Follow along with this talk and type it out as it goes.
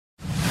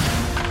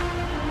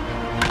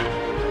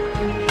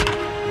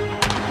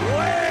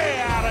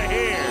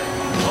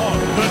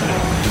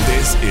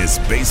is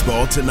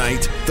Baseball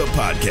Tonight, the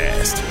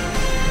podcast.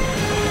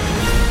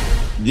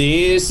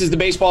 This is the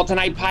Baseball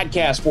Tonight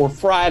podcast for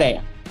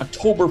Friday,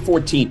 October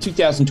 14th,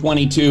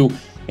 2022.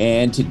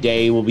 And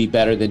today will be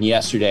better than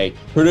yesterday.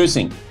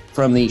 Producing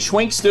from the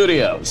Schwenk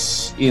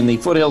Studios in the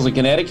foothills of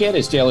Connecticut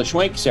is Taylor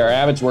Schwenk. Sarah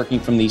Abbott's working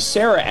from the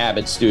Sarah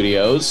Abbott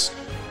Studios,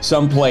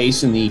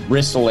 someplace in the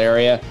Bristol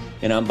area.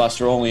 And I'm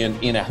Buster Olney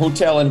in a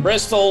hotel in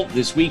Bristol.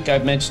 This week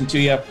I've mentioned to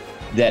you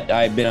that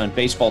I've been on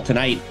Baseball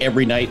Tonight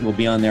every night, and we'll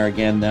be on there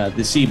again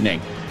this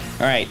evening.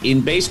 All right, in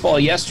baseball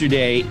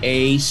yesterday,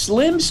 a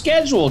slim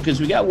schedule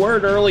because we got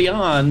word early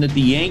on that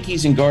the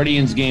Yankees and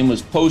Guardians game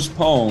was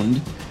postponed,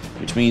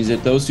 which means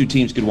that those two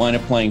teams could wind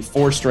up playing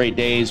 4 straight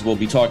days. We'll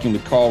be talking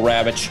with Carl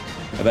Ravitch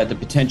about the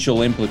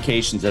potential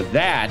implications of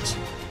that.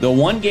 The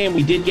one game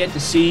we did get to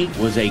see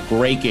was a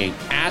great game.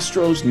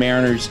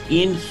 Astros-Mariners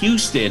in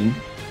Houston,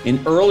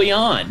 and early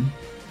on,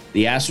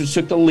 the Astros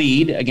took the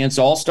lead against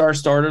all-star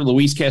starter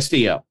Luis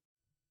Castillo.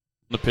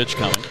 The pitch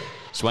coming.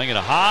 Swinging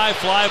a high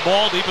fly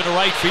ball deep into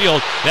right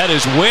field. That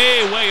is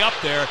way, way up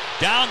there.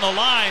 Down the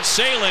line,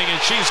 sailing,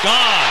 and she's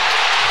gone.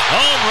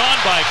 Home run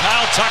by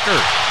Kyle Tucker.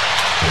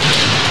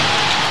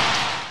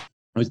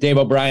 It was Dave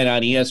O'Brien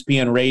on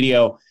ESPN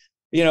Radio.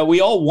 You know,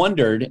 we all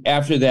wondered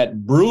after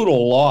that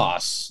brutal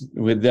loss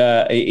with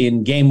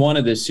in Game 1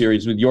 of this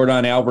series with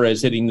Yordan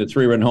Alvarez hitting the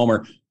 3-run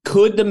homer,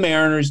 could the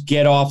Mariners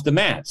get off the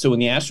mat? So when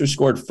the Astros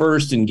scored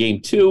first in Game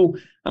 2,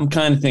 I'm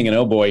kind of thinking,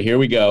 oh boy, here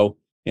we go.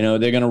 You know,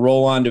 they're going to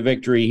roll on to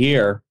victory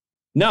here.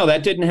 No,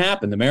 that didn't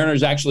happen. The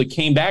Mariners actually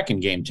came back in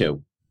Game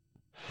 2.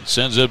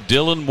 Sends up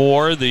Dylan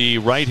Moore, the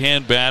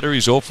right-hand batter.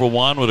 He's 0 for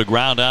 1 with a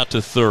ground out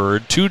to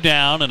third. 2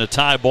 down in a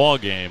tie ball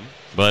game.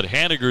 But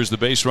Haniger's the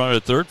base runner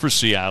at third for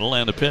Seattle,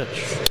 and a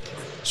pitch.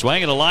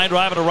 Swinging a line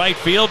drive into right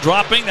field,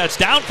 dropping. That's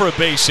down for a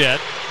base hit.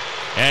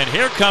 And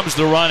here comes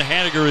the run.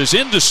 Haniger is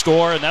in to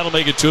score, and that'll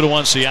make it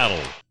 2-1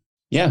 Seattle.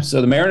 Yeah, so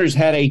the Mariners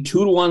had a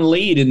 2-1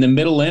 lead in the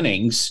middle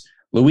innings.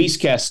 Luis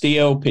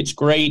Castillo pitched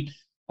great.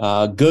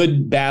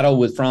 Good battle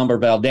with Framber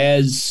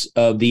Valdez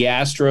of the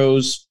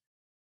Astros.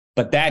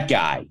 But that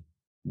guy,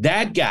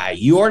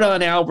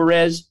 Yordan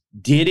Alvarez,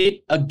 did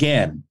it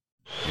again.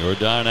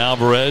 Yordan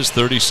Alvarez,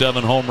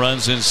 37 home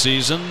runs in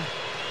season,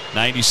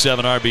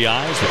 97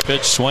 RBIs. The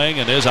pitch swing,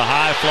 and there's a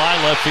high fly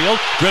left field.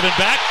 Driven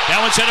back.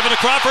 Now it's headed for the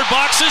Crawford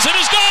boxes. It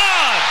is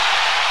gone!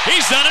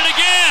 He's done it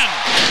again!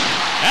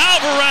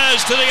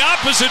 Alvarez to the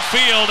opposite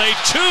field. A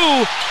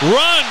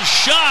 2-run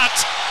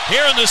shot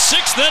here in the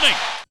 6th inning.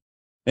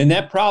 And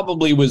that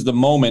probably was the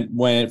moment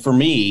when, for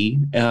me,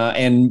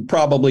 and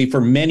probably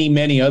for many,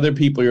 many other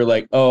people, you're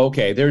like, oh,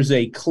 okay, there's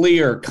a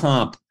clear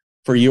comp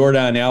for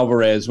Yordan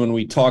Alvarez when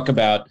we talk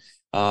about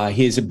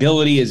his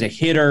ability as a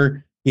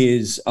hitter,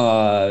 his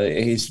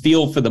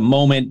feel for the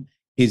moment,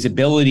 his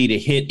ability to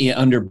hit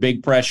under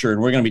big pressure.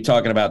 And we're going to be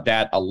talking about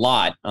that a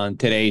lot on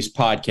today's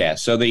podcast.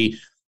 So the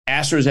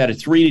Astros had a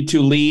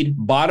 3-2 lead,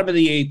 bottom of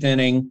the 8th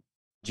inning.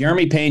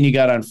 Jeremy Pena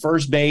got on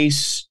first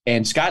base,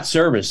 and Scott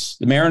Servais,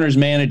 the Mariners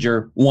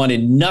manager,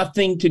 wanted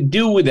nothing to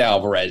do with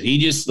Alvarez. He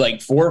just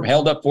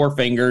held up 4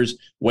 fingers,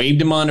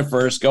 waved him on to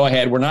first. Go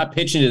ahead. We're not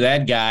pitching to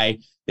that guy.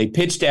 They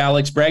pitched to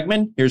Alex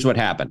Bregman. Here's what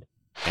happened.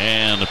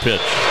 And the pitch.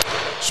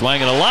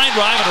 Swinging a line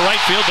drive into right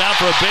field, down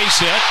for a base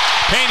hit.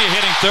 Pena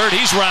hitting third.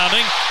 He's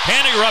rounding.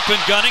 Haniger up and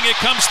gunning. It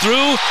comes through,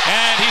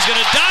 and he's going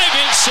to dive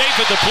in safe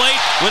at the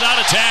plate without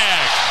a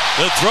tag.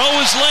 The throw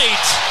is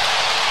late,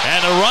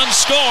 and the run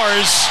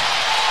scores.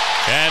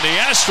 And the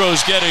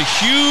Astros get a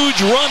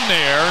huge run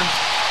there.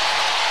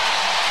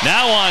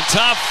 Now on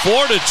top,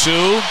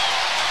 4-2.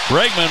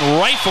 Bregman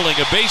rifling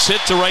a base hit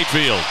to right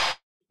field.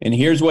 And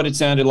here's what it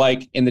sounded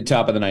like in the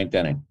top of the 9th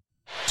inning.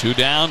 2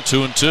 down,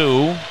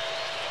 2-2.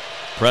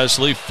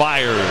 Presley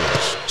fires.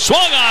 Swung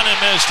on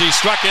and missed. He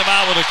struck him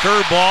out with a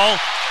curveball.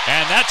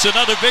 And that's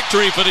another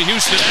victory for the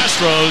Houston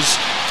Astros.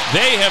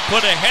 They have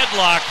put a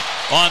headlock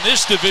on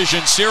this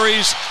division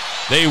series.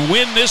 They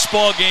win this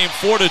ball game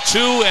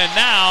 4-2 and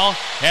now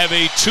have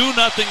a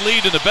 2-0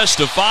 lead in the best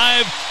of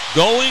 5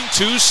 going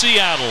to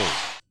Seattle.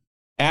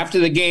 After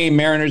the game,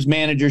 Mariners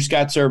manager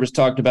Scott Servais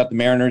talked about the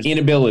Mariners'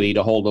 inability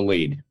to hold a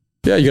lead.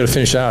 Yeah, you got to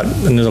finish out,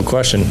 and there's no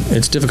question.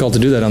 It's difficult to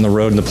do that on the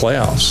road in the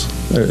playoffs.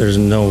 There's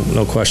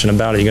no question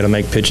about it. You got to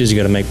make pitches, you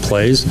got to make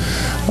plays,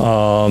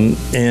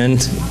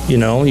 and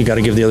you got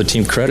to give the other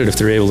team credit if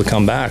they're able to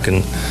come back.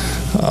 And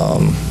I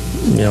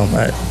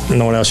don't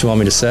know what else you want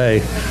me to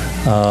say.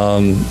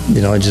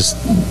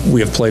 We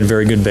have played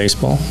very good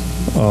baseball.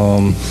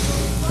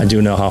 I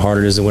do know how hard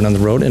it is to win on the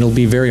road, and it'll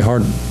be very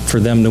hard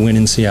for them to win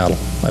in Seattle.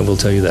 I will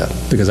tell you that,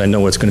 because I know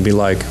what it's going to be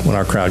like when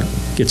our crowd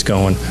gets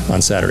going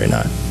on Saturday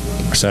night.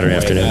 Or Saturday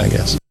afternoon, I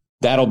guess.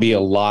 That'll be a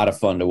lot of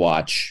fun to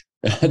watch.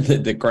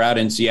 the crowd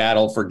in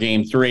Seattle for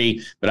Game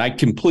 3. But I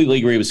completely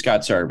agree with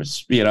Scott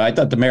Servais. I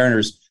thought the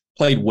Mariners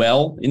played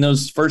well in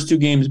those first 2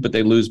 games, but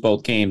they lose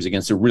both games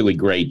against a really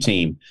great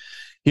team.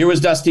 Here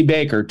was Dusty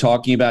Baker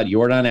talking about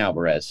Yordan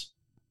Alvarez.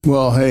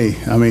 Well, hey,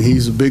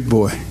 he's a big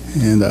boy,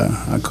 and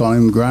I call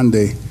him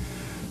Grande.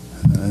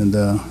 And,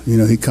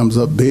 he comes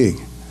up big.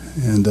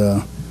 And,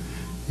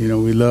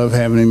 we love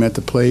having him at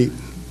the plate.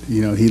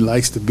 he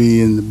likes to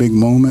be in the big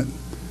moment,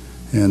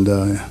 and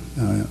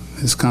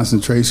his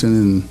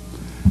concentration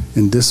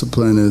and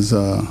discipline is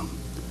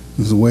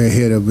way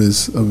ahead of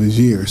his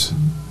years,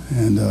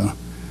 and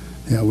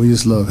we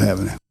just love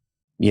having him.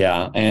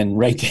 Yeah, and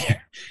right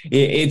there,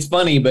 it's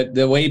funny, but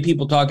the way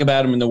people talk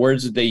about him and the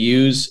words that they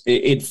use,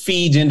 it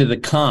feeds into the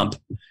comp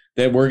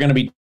that we're going to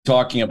be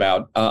talking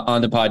about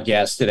on the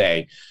podcast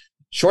today.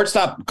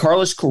 Shortstop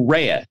Carlos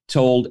Correa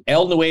told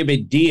El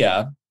Nueve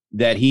Dia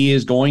that he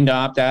is going to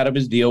opt out of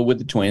his deal with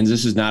the Twins.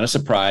 This is not a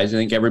surprise. I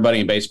think everybody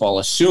in baseball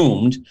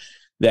assumed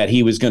that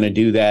he was going to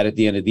do that at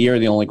the end of the year.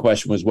 The only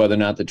question was whether or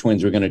not the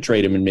Twins were going to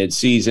trade him in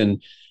midseason.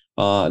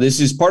 This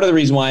is part of the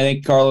reason why I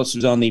think Carlos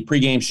was on the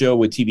pregame show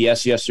with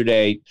TBS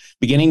yesterday,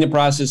 beginning the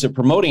process of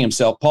promoting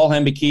himself. Paul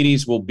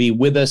Hembekides will be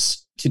with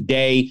us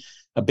today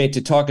a bit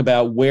to talk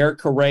about where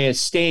Correa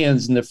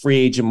stands in the free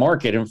agent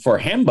market. And for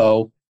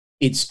Hembo,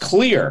 it's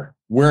clear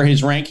where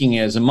his ranking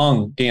is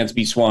among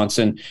Dansby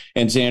Swanson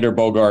and Xander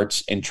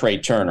Bogaerts and Trey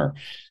Turner.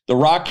 The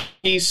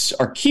Rockies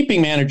are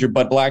keeping manager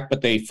Bud Black,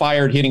 but they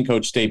fired hitting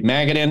coach Dave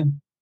Magadan,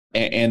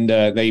 and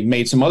they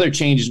made some other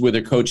changes with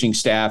their coaching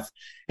staff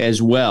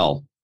as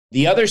well.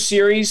 The other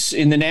series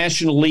in the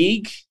National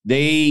League,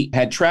 they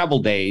had travel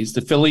days, the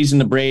Phillies and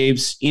the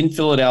Braves in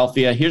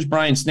Philadelphia. Here's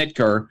Brian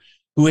Snitker,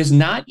 who has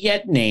not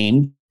yet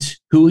named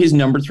who his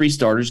number 3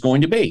 starter is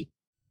going to be.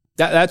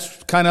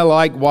 That's kind of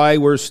like why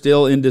we're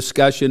still in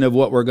discussion of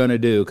what we're going to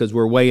do, because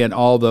we're weighing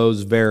all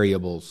those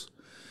variables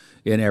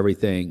in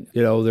everything.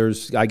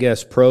 There's, I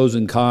guess, pros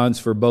and cons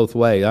for both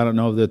ways. I don't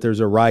know that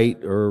there's a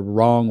right or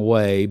wrong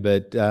way,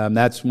 but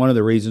that's one of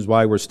the reasons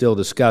why we're still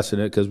discussing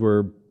it, because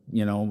we're,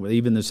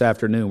 even this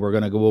afternoon, we're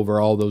going to go over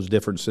all those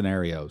different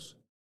scenarios.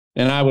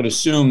 And I would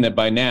assume that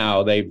by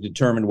now they've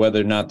determined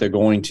whether or not they're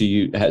going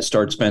to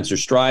start Spencer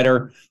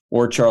Strider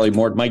or Charlie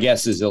Morton. My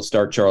guess is they'll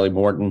start Charlie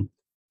Morton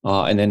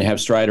and then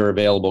have Strider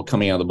available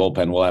coming out of the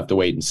bullpen. We'll have to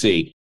wait and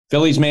see.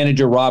 Phillies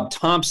manager Rob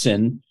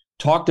Thompson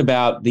talked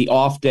about the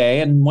off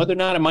day and whether or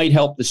not it might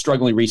help the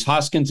struggling Rhys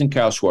Hoskins and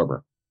Kyle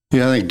Schwarber.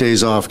 Yeah, I think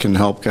days off can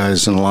help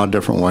guys in a lot of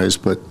different ways,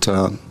 but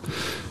I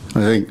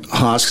think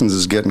Hoskins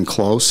is getting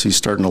close. He's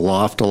starting to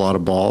loft a lot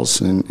of balls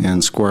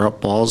and square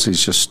up balls.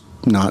 He's just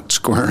not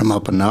squaring them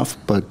up enough.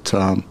 But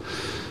and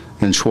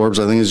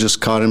Schwarber, I think, is just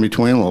caught in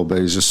between a little bit.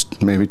 He's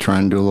just maybe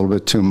trying to do a little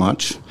bit too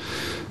much.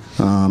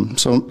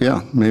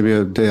 Maybe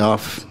a day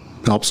off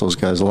helps those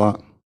guys a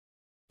lot.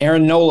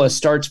 Aaron Nola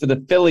starts for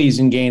the Phillies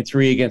in Game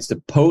 3 against a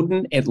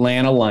potent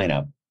Atlanta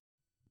lineup.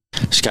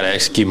 Just got to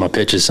execute my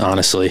pitches,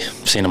 honestly.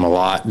 I've seen them a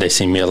lot. They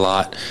see me a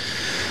lot.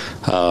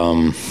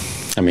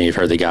 You've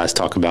heard the guys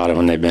talk about it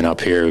when they've been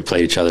up here. We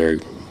played each other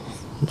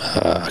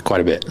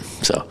quite a bit.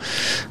 So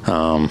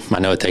I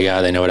know what they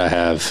got. They know what I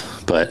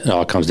have. But it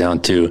all comes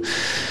down to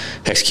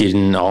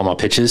executing all my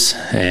pitches,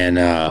 and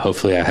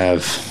hopefully I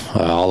have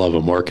all of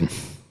them working.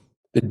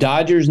 The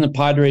Dodgers and the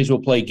Padres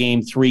will play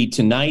Game 3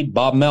 tonight.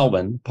 Bob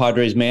Melvin,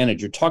 Padres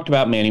manager, talked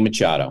about Manny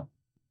Machado.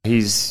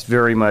 He's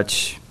very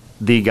much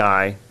the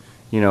guy,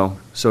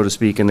 so to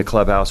speak, in the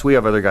clubhouse. We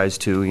have other guys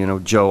too,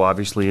 Joe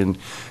obviously and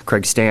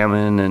Craig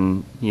Stammen,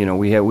 and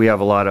we have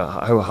a lot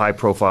of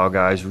high-profile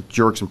guys.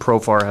 Jurickson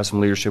Profar has some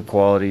leadership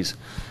qualities,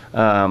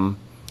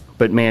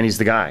 but Manny's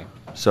the guy.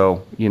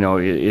 So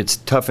it's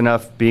tough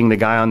enough being the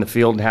guy on the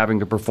field and having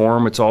to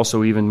perform. It's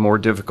also even more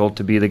difficult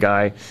to be the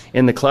guy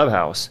in the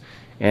clubhouse,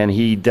 and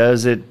he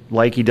does it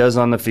like he does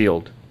on the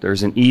field.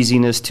 There's an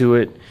easiness to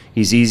it.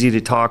 He's easy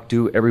to talk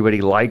to.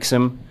 Everybody likes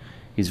him.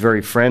 He's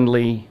very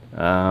friendly.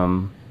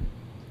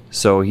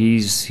 So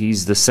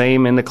he's the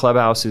same in the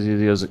clubhouse as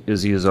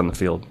he is on the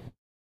field.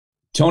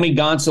 Tony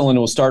Gonsolin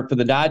will start for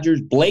the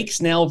Dodgers. Blake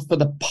Snell for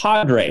the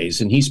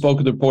Padres, and he spoke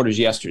with the reporters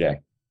yesterday.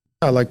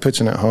 I like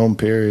pitching at home,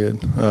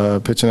 period.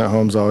 Pitching at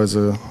home is always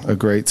a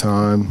great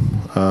time,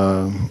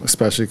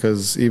 especially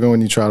because even when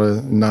you try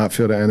to not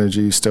feel the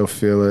energy, you still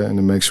feel it, and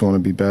it makes you want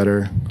to be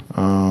better.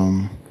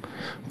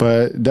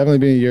 But definitely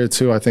being year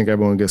 2, I think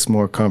everyone gets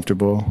more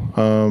comfortable.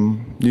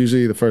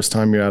 Usually the first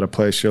time you're at a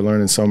place, you're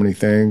learning so many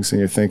things, and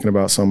you're thinking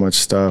about so much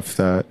stuff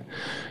that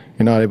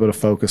you're not able to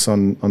focus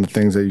on the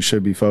things that you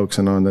should be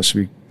focusing on that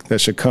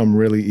should come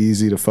really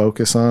easy to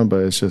focus on,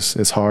 but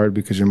it's hard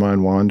because your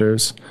mind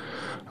wanders.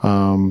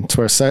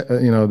 This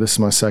is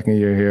my second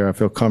year here. I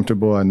feel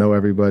comfortable. I know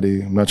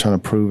everybody. I'm not trying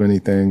to prove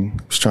anything.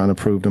 I'm just trying to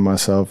prove to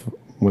myself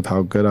with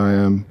how good I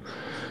am.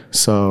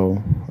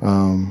 So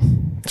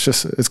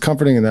it's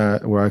comforting in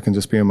that, where I can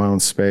just be in my own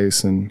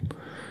space and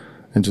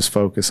just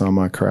focus on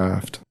my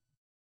craft.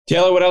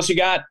 Taylor, what else you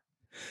got?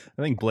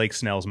 I think Blake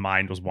Snell's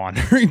mind was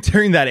wandering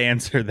during that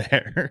answer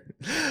there.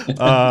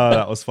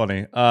 That was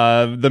funny.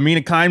 The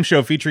Mina Kimes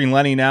Show featuring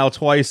Lenny now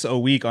twice a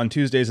week on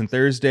Tuesdays and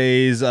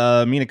Thursdays.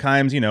 Mina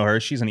Kimes, you know her.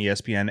 She's an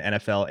ESPN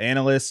NFL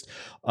analyst.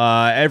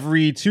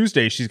 Every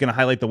Tuesday, she's going to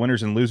highlight the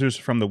winners and losers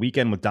from the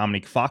weekend with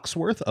Dominique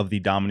Foxworth of the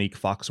Dominique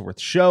Foxworth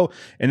Show.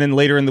 And then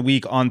later in the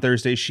week on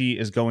Thursday, she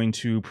is going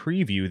to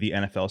preview the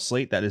NFL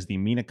slate. That is the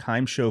Mina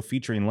Kimes Show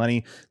featuring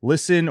Lenny.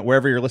 Listen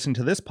wherever you're listening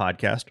to this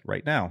podcast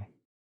right now.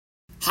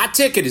 Hot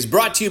Ticket is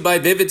brought to you by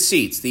Vivid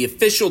Seats, the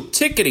official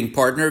ticketing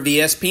partner of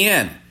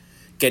ESPN.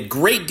 Get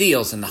great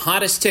deals and the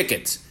hottest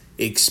tickets.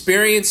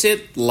 Experience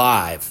it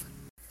live.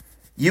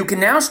 You can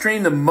now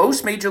stream the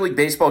most Major League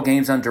Baseball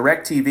games on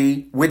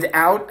DirecTV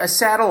without a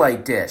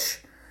satellite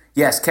dish.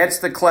 Yes, catch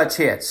the clutch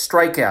hits,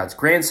 strikeouts,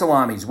 grand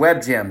salamis,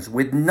 web gems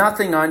with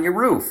nothing on your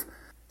roof.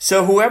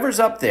 So whoever's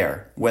up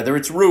there, whether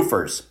it's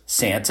roofers,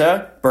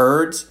 Santa,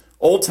 birds,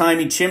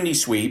 old-timey chimney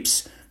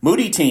sweeps,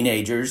 moody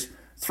teenagers,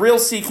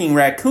 thrill-seeking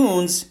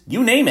raccoons,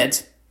 you name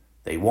it,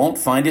 they won't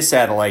find a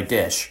satellite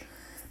dish.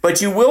 But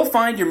you will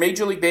find your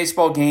Major League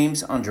Baseball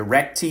games on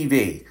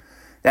DirecTV.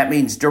 That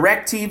means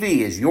DirecTV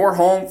is your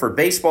home for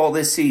baseball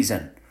this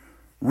season.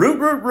 Root,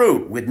 root,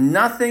 root with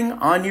nothing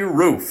on your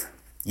roof.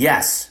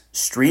 Yes,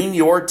 stream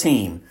your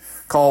team.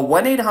 Call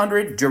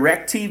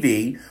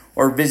 1-800-DIRECTV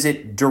or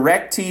visit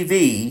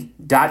directv.com.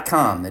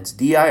 That's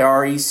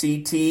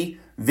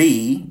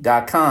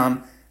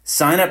DIRECTV.com.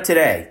 Sign up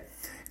today.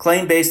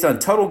 Claim based on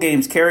total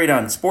games carried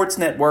on sports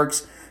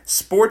networks.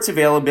 Sports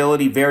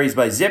availability varies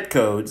by zip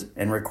codes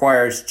and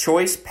requires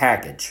choice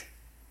package.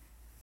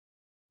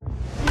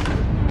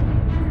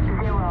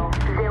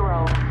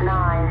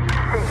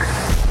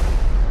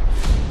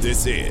 0096.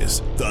 This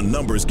is The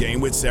Numbers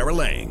Game with Sarah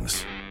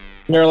Langs.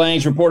 Sarah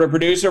Langs,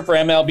 reporter-producer for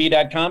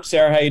MLB.com.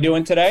 Sarah, how you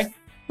doing today?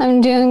 I'm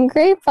doing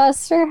great,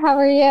 Buster. How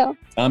are you?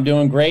 I'm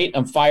doing great.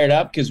 I'm fired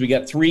up because we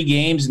got 3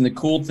 games, and the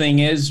cool thing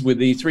is with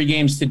the 3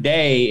 games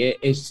today,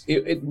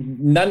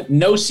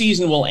 no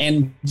season will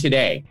end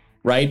today,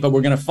 right? But we're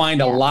going to find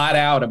a lot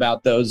out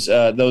about those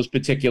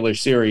particular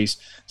series,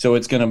 so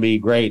it's going to be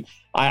great.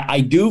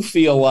 I do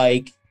feel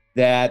like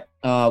that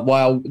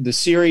while the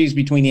series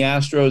between the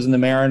Astros and the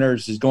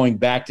Mariners is going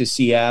back to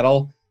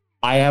Seattle,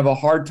 I have a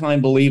hard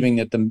time believing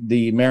that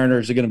the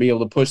Mariners are going to be able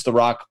to push the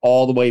rock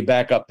all the way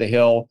back up the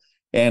hill.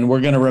 And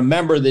we're going to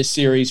remember this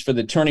series for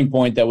the turning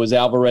point that was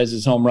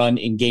Alvarez's home run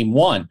in Game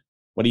 1.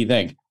 What do you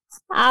think?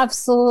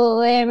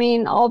 Absolutely. I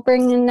mean, I'll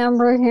bring a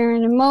number here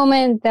in a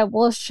moment that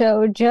will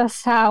show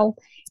just how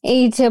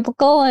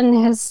atypical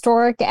and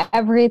historic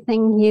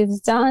everything he's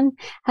done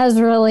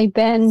has really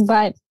been.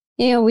 But,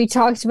 we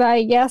talked about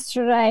it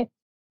yesterday.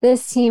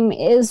 This team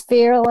is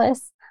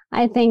fearless.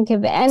 I think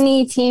if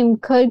any team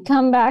could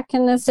come back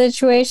in a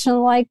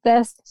situation like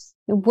this,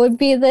 it would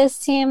be this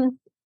team.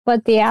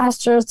 But the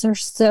Astros are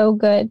so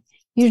good.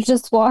 You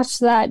just watch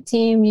that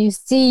team. You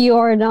see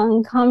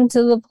Yordan come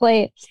to the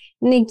plate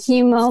in a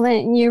key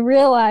moment, and you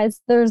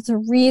realize there's a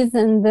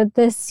reason that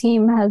this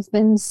team has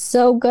been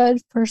so good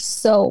for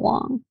so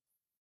long.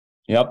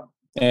 Yep.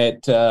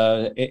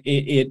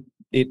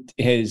 It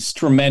is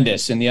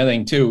tremendous. And the other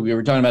thing, too, we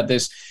were talking about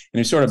this, and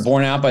it's sort of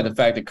borne out by the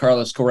fact that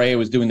Carlos Correa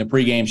was doing the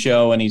pregame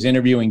show and he's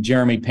interviewing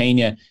Jeremy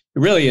Pena. It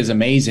really is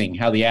amazing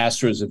how the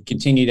Astros have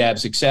continued to have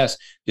success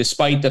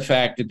despite the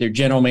fact that their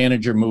general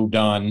manager moved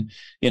on,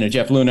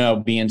 Jeff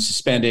Luhnow being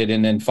suspended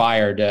and then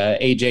fired,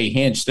 AJ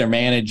Hinch, their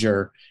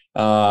manager,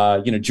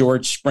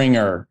 George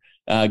Springer,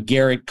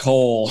 Garrett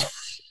Cole,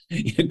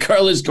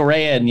 Carlos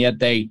Correa, and yet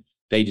they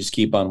just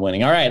keep on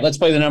winning. All right, let's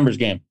play the numbers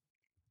game.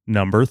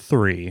 Number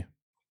 3.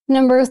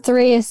 Number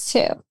 3 is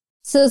 2.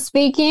 So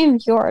speaking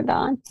of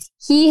Yordan,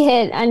 he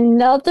hit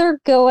another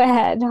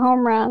go-ahead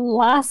home run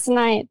last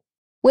night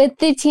with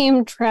the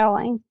team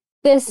trailing,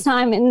 this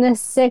time in the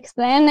 6th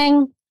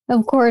inning.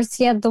 Of course,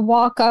 he had the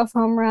walk-off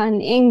home run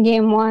in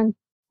Game 1,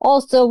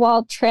 also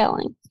while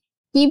trailing.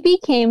 He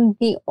became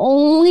the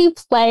only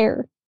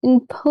player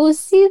in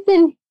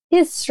postseason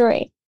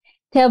history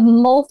to have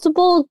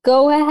multiple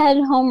go-ahead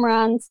home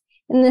runs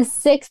in the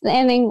 6th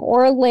inning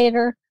or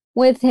later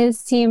with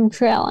his team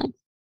trailing.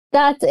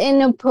 That's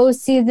in a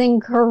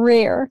postseason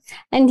career,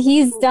 and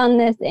he's done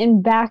this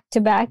in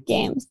back-to-back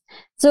games.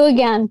 So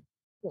again,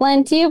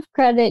 plenty of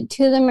credit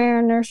to the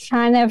Mariners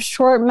trying to have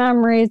short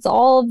memories,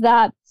 all of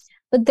that,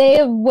 but they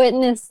have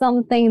witnessed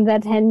something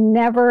that had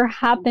never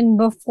happened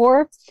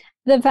before.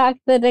 The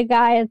fact that a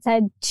guy has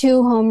had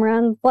 2 home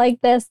runs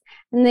like this,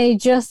 and they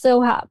just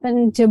so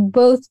happen to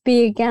both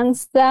be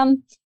against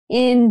them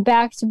in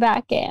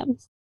back-to-back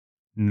games.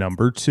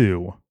 Number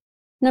 2.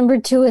 Number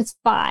 2 is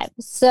 5.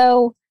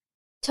 So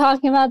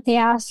talking about the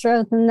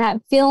Astros and that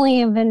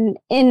feeling of an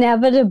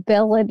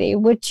inevitability,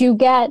 which you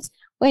get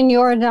when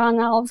Yordan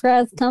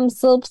Alvarez comes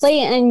to the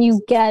plate and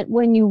you get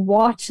when you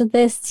watch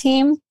this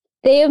team.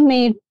 They have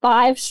made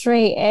 5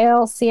 straight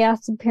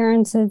ALCS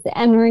appearances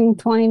entering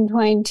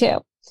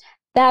 2022.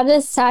 That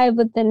is tied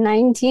with the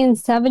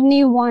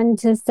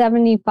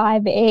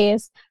 1971-75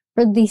 A's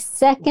for the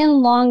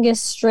second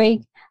longest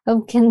streak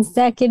of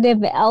consecutive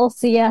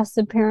LCS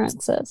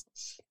appearances.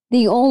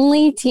 The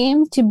only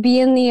team to be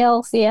in the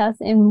LCS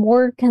in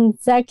more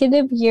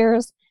consecutive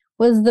years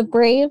was the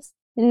Braves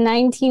in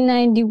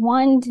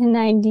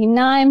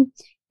 1991-99.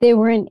 They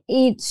were in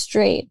 8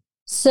 straight.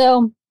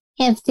 So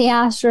if the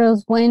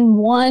Astros win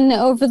 1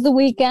 over the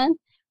weekend,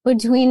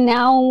 between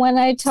now and when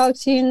I talk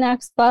to you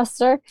next,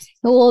 Buster, it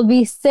will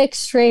be 6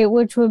 straight,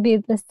 which would be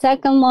the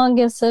second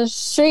longest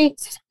streak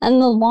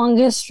and the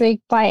longest streak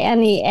by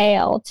any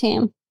AL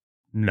team.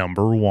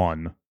 Number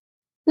 1.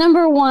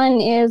 Number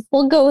 1 is,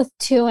 we'll go with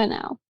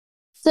 2-0.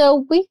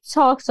 So we've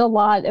talked a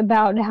lot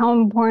about how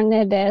important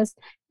it is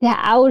to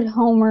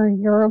out-homer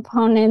your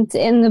opponents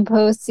in the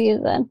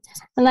postseason.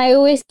 And I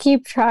always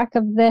keep track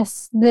of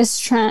this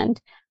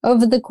trend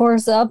over the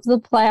course of the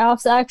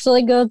playoffs.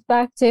 Actually goes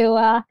back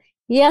to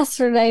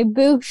yesterday.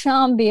 Boog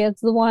Shambi is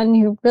the one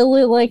who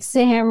really likes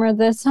to hammer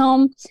this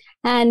home.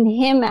 And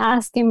him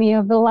asking me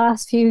over the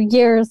last few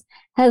years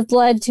has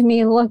led to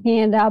me looking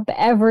it up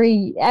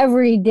every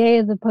day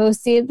of the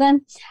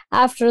postseason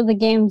after the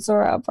games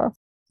are over.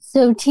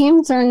 So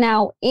teams are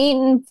now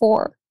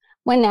 8-4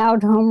 when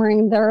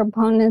out-homering their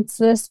opponents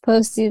this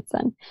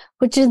postseason,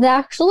 which is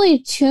actually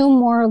 2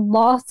 more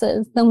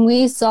losses than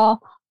we saw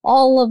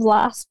all of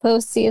last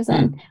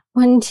postseason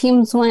when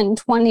teams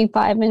went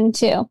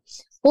 25-2.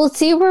 We'll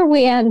see where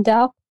we end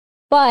up,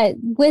 but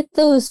with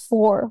those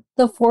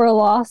the four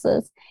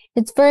losses,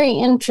 it's very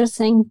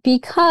interesting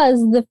because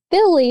the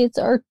Phillies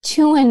are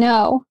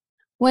 2-0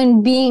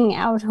 when being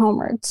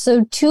out-homered.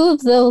 So 2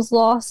 of those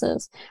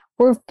losses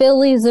were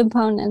Phillies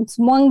opponents.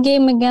 1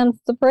 game against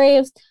the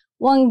Braves,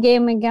 1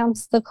 game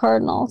against the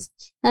Cardinals.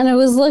 And I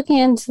was looking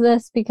into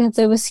this because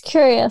I was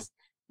curious.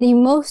 The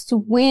most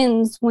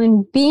wins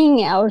when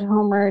being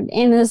out-homered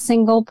in a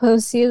single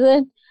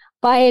postseason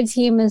by a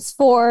team is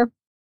 4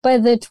 by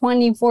the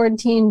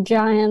 2014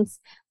 Giants,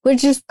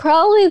 which is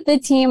probably the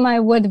team I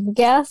would have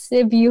guessed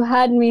if you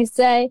had me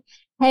say,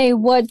 hey,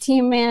 what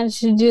team managed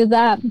to do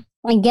that?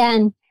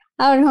 Again,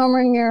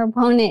 out-homering your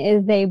opponent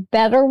is a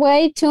better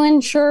way to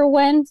ensure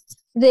wins.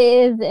 It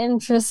is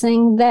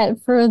interesting that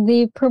for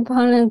the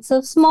proponents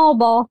of small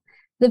ball,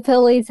 the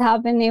Phillies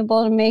have been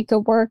able to make it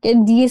work a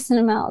decent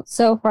amount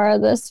so far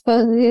this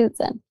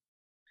postseason.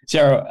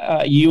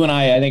 Sarah, you and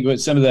I think it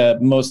was some of the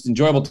most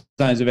enjoyable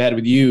times I've had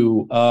with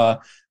you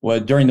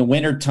was during the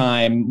winter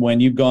time when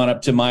you've gone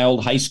up to my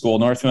old high school,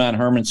 North Mount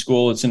Herman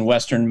School. It's in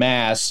Western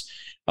Mass.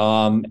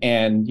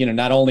 And,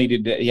 not only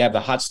did you have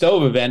the hot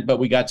stove event, but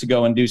we got to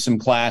go and do some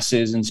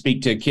classes and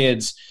speak to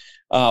kids.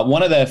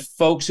 One of the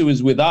folks who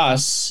was with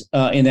us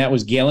in that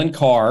was Galen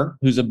Carr,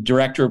 who's a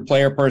director of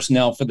player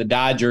personnel for the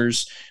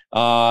Dodgers.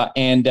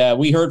 And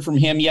we heard from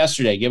him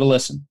yesterday. Give a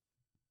listen.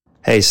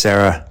 Hey,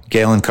 Sarah.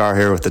 Galen Carr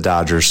here with the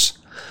Dodgers.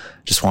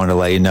 Just wanted to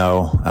let you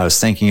know I was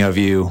thinking of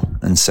you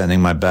and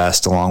sending my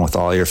best along with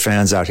all your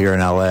fans out here in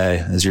LA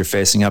as you're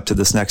facing up to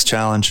this next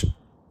challenge.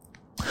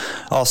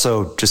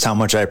 Also, just how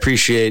much I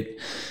appreciate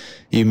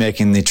you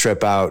making the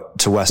trip out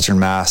to Western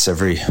Mass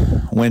every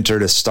winter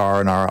to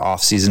star in our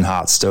off-season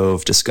hot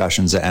stove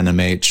discussions at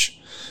NMH.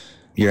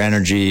 Your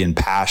energy and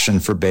passion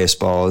for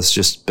baseball has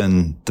just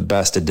been the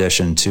best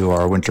addition to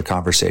our winter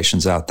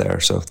conversations out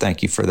there. So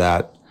thank you for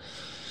that.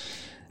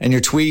 And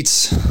your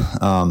tweets,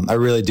 I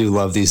really do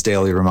love these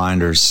daily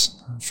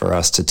reminders for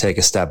us to take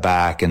a step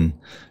back and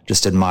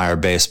just admire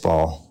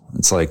baseball.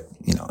 It's like,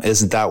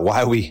 isn't that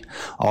why we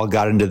all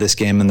got into this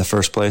game in the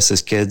first place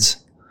as kids?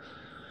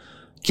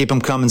 Keep them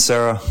coming,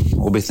 Sarah.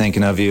 We'll be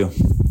thinking of you.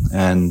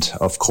 And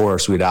of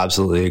course, we'd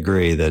absolutely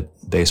agree that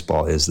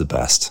baseball is the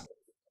best.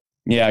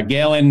 Yeah,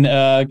 Galen,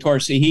 of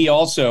course, he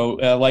also,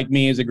 like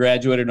me, is a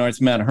graduate of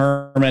North Mount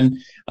Herman.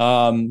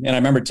 And I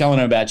remember telling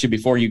him about you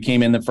before you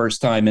came in the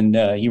first time. And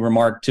he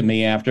remarked to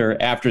me after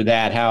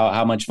that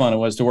how much fun it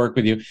was to work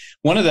with you.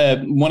 One of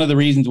the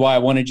reasons why I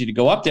wanted you to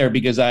go up there,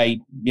 because I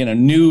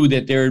knew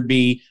that there would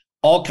be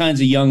all kinds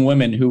of young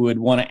women who would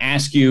want to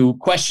ask you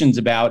questions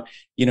about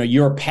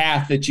your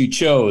path that you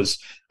chose.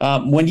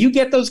 When you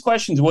get those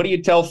questions, what do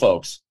you tell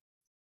folks?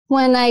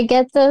 When I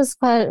get those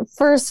questions,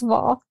 first of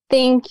all,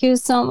 thank you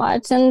so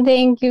much. And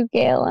thank you,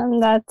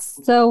 Galen.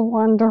 That's so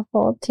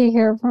wonderful to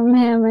hear from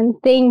him. And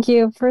thank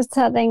you for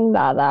setting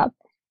that up.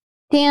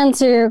 To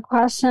answer your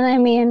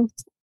question,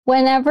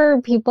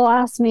 whenever people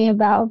ask me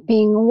about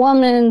being a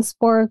woman in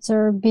sports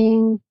or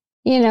being,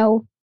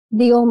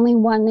 the only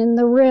one in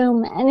the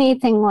room,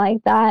 anything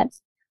like that,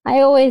 I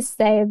always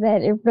say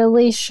that it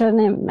really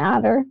shouldn't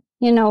matter.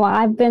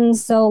 I've been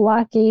so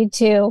lucky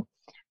to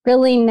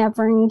really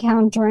never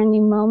encounter any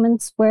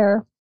moments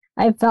where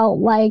I felt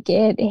like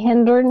it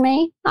hindered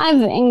me.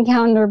 I've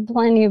encountered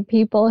plenty of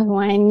people who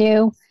I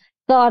knew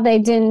thought I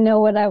didn't know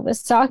what I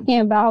was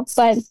talking about,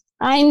 but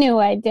I knew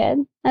I did.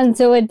 And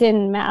so it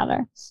didn't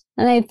matter.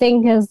 And I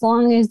think as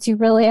long as you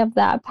really have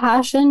that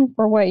passion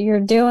for what you're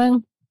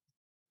doing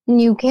and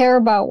you care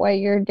about what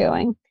you're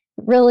doing,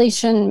 it really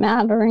shouldn't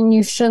matter. And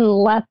you shouldn't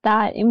let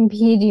that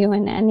impede you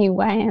in any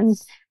way. And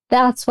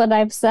that's what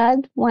I've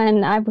said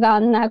when I've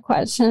gotten that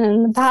question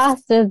in the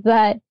past, is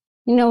that,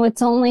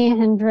 it's only a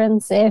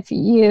hindrance if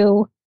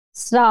you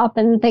stop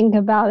and think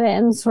about it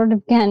and sort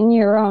of get in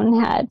your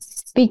own head,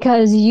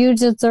 because you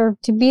deserve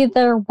to be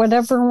there,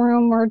 whatever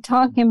room we're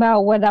talking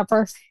about,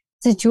 whatever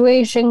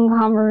situation,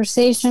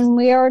 conversation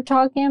we are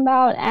talking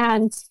about,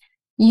 and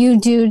you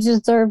do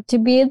deserve to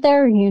be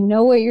there. You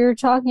know what you're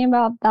talking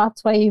about.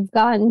 That's why you've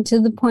gotten to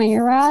the point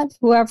you're at,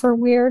 whoever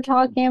we're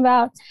talking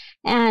about.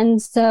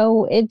 And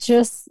so it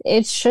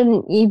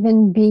shouldn't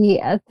even be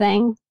a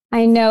thing.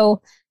 I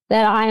know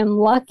that I am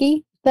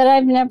lucky that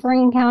I've never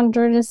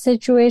encountered a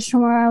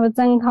situation where I was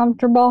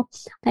uncomfortable.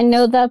 I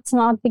know that's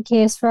not the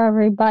case for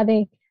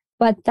everybody,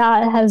 but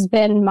that has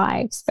been my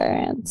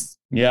experience.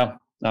 Yeah.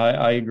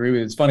 I agree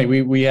with it. It's funny.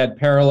 We had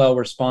parallel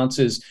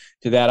responses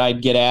to that.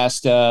 I'd get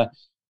asked,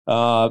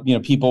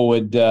 people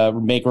would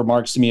make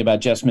remarks to me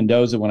about Jess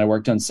Mendoza when I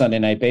worked on Sunday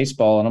Night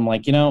Baseball. And I'm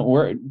like,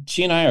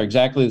 she and I are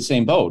exactly the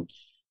same boat.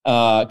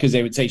 Because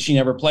they would say she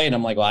never played. And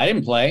I'm like, well, I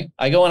didn't play.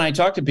 I go and I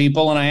talk to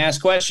people and I ask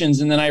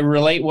questions and then I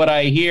relate what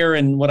I hear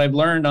and what I've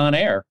learned on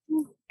air.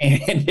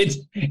 And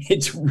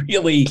it's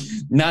really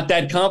not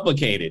that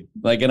complicated.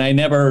 And I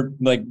never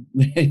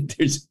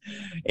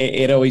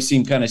it always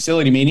seemed kind of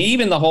silly to me. And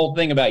even the whole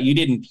thing about you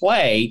didn't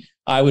play,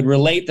 I would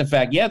relate the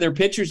fact, they're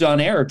pitchers on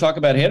air or talk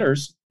about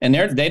hitters. And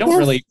they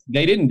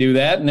didn't do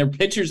that. And they're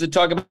pitchers that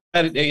talk about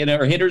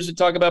or hitters that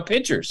talk about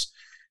pitchers.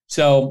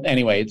 So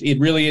anyway, it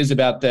really is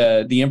about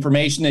the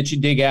information that you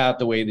dig out,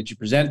 the way that you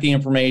present the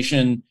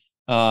information,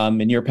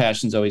 and your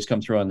passions always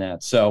come through on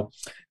that. So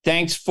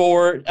thanks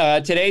for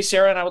today,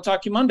 Sarah, and I will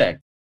talk to you Monday.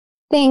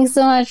 Thanks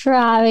so much for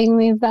having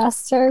me,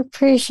 Buster.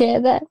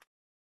 Appreciate it.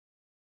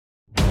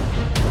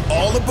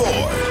 All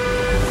aboard.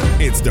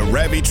 It's the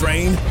Ravi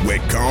Train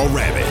with Karl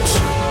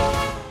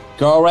Ravech.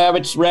 Karl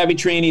Ravech, Ravi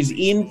Train is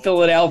in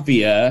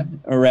Philadelphia,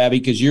 Ravi,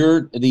 because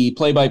you're the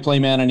play-by-play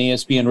man on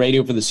ESPN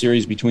Radio for the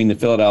series between the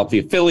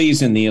Philadelphia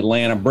Phillies and the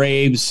Atlanta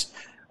Braves,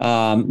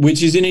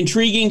 which is an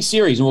intriguing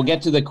series. And we'll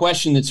get to the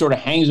question that sort of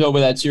hangs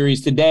over that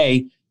series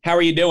today. How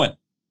are you doing?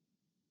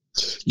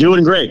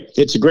 Doing great.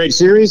 It's a great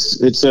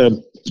series. It's a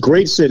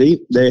great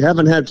city. They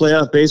haven't had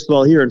playoff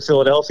baseball here in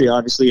Philadelphia,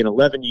 obviously, in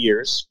 11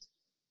 years.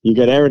 You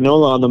got Aaron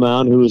Nola on the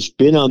mound, who's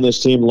been on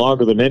this team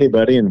longer than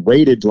anybody and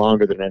waited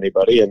longer than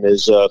anybody, and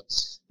is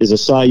a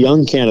Cy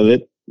Young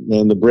candidate.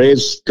 And the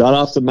Braves got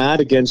off the mat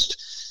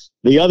against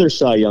the other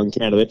Cy Young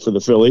candidate for the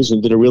Phillies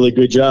and did a really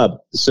good job.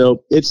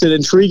 So it's an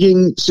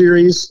intriguing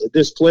series.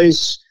 This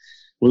place,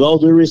 with all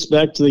due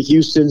respect to the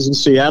Houstons and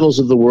Seattles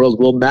of the world,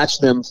 will match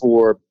them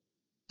for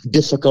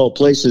difficult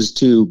places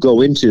to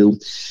go into,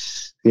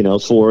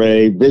 for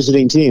a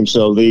visiting team.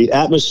 So the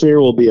atmosphere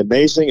will be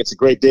amazing. It's a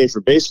great day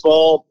for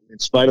baseball, in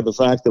spite of the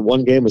fact that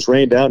one game was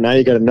rained out. Now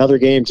you got another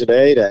game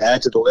today to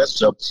add to the list.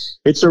 So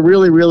it's a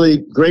really, really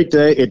great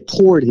day. It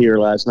poured here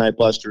last night,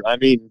 Buster. I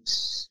mean,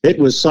 it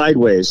was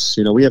sideways.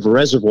 We have a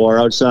reservoir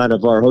outside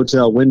of our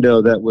hotel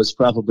window that was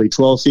probably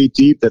 12 feet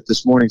deep that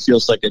this morning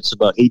feels like it's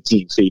about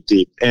 18 feet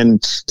deep.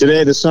 And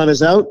today the sun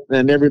is out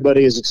and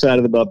everybody is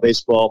excited about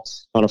baseball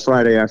on a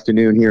Friday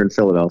afternoon here in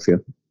Philadelphia.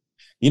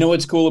 You know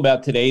what's cool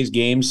about today's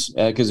games,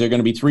 because there are going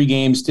to be 3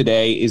 games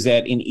today, is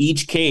that in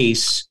each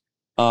case,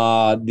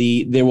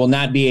 there will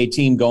not be a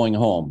team going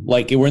home.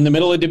 Like, we're in the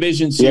middle of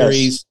division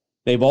series. Yes.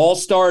 They've all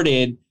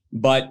started,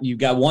 but you've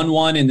got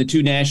 1-1 in the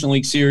 2 National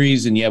League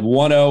series, and you have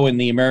 1-0 in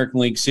the American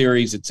League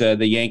series. It's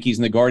the Yankees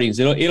and the Guardians.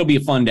 It'll be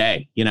a fun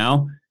day, A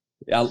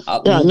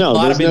lot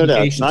of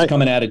indications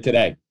coming at it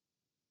today.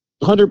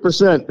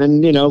 100%.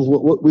 And,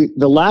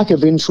 the lack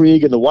of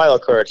intrigue in the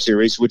wild card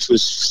series, which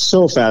was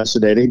so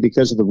fascinating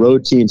because of the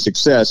road team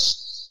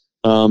success,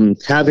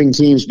 having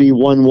teams be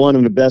 1-1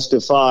 in the best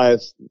of 5,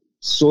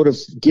 sort of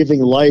giving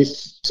life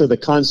to the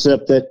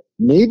concept that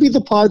maybe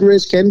the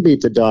Padres can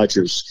beat the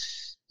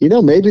Dodgers.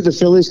 Maybe the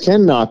Phillies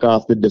can knock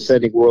off the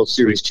defending World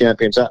Series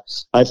champions.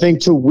 I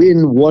think to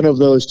win one of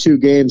those 2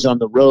 games on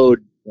the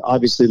road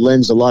obviously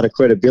lends a lot of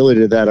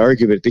credibility to that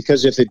argument,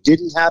 because if it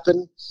didn't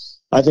happen,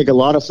 I think a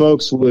lot of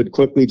folks would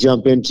quickly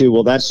jump into,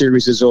 well, that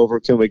series is over.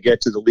 Can we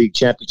get to the league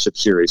championship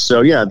series?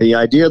 So, yeah, the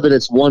idea that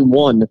it's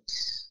 1-1,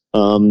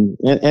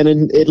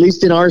 at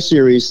least in our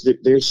series,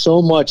 there's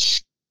so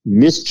much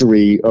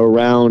mystery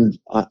around.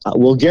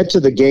 We'll get to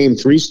the Game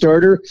 3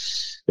 starter.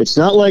 It's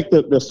not like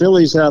the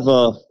Phillies have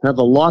a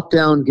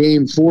lockdown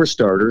Game 4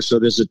 starter, so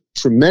there's a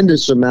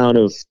tremendous amount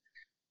of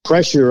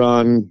pressure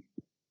on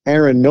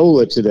Aaron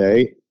Nola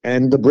today.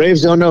 And the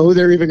Braves don't know who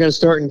they're even going to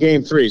start in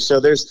Game 3.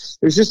 So there's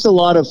just a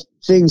lot of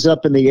things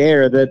up in the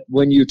air that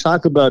when you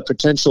talk about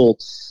potential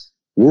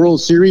World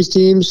Series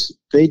teams,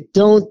 they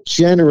don't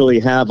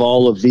generally have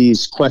all of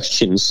these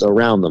questions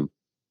around them.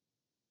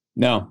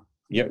 No,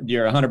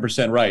 you're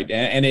 100% right.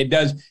 And it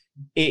does.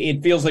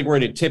 It feels like we're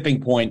at a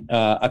tipping point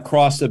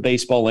across the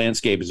baseball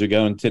landscape as we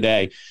go into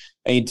today.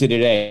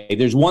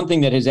 There's one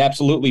thing that has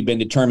absolutely been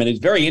determined. It's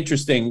very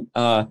interesting,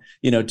 to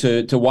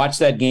watch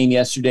that game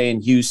yesterday in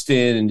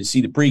Houston and to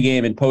see the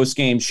pregame and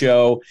postgame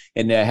show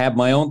and to have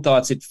my own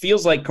thoughts. It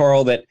feels like,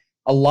 Karl, that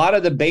a lot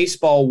of the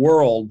baseball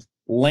world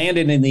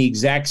landed in the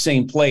exact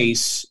same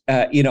place.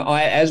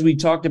 As we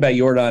talked about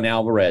Yordan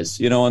Alvarez,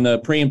 on the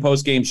pre and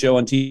postgame show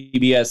on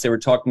TBS, they were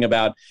talking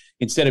about,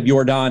 instead of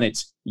Yordan,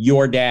 it's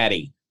your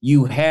daddy.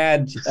 You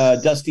had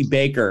Dusty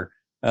Baker,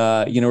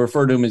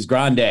 refer to him as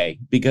Grande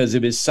because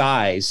of his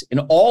size, and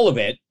all of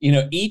it,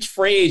 each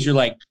phrase you're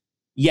like,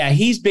 yeah,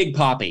 he's Big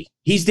Papi.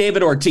 He's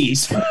David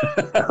Ortiz.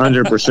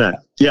 100%.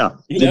 Yeah,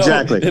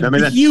 exactly.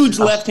 Huge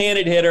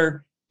left-handed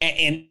hitter,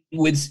 and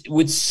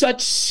with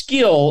such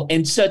skill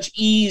and such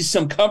ease,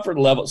 such comfort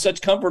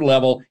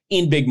level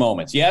in big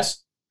moments.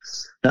 Yes.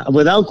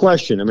 Without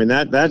question.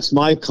 That's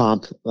my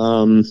comp.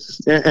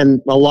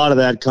 And a lot of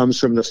that comes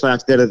from the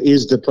fact that it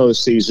is the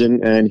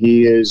postseason and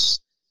he is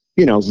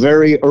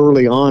very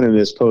early on in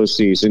this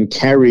postseason,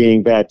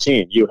 carrying that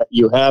team.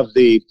 You have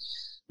the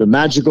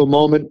magical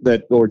moment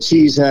that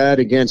Ortiz had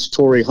against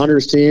Torrey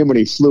Hunter's team when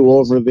he flew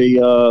over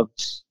the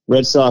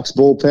Red Sox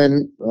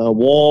bullpen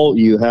wall.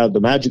 You have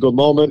the magical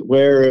moment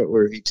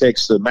where he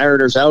takes the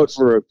Mariners out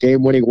for a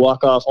game-winning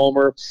walk-off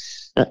homer.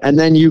 And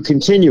then you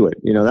continue it.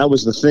 That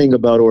was the thing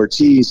about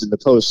Ortiz in the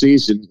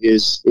postseason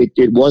is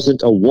it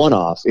wasn't a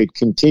one-off. It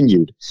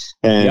continued.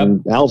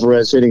 And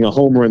Alvarez hitting a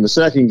homer in the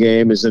second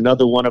game is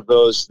another one of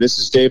those, this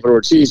is David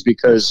Ortiz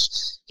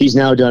because he's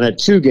now done it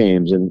 2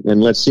 games.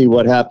 And let's see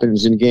what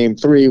happens in game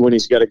 3 when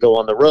he's got to go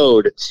on the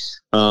road.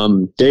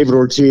 David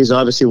Ortiz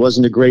obviously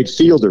wasn't a great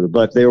fielder,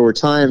 but there were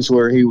times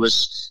where he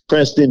was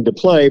pressed into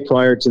play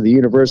prior to the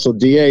universal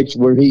DH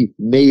where he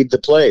made the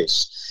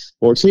plays.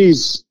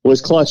 Ortiz was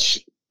clutch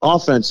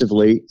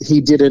offensively.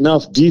 He did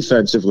enough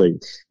defensively.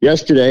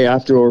 Yesterday,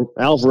 after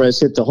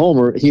Alvarez hit the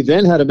homer, he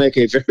then had to make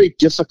a very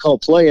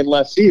difficult play in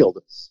left field,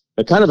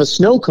 a kind of a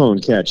snow cone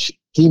catch.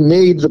 He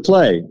made the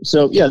play.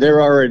 So, yeah, there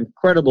are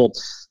incredible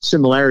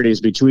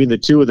similarities between the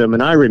two of them.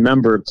 And I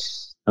remember,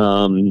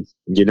 kind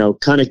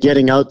of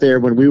getting out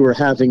there when we were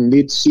having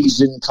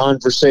mid-season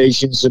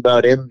conversations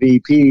about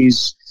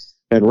MVPs.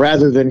 And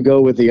rather than go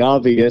with the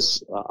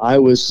obvious, I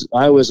was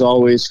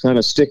always kind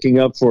of sticking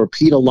up for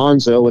Pete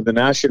Alonso in the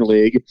National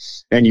League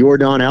and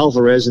Yordan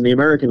Alvarez in the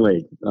American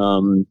League.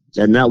 And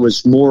that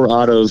was more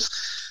out of,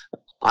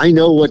 I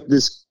know what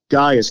this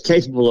guy is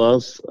capable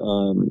of.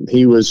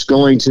 He was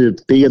going to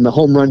be in the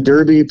home run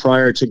derby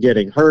prior to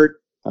getting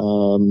hurt,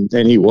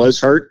 and he was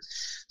hurt.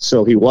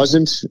 So he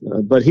wasn't,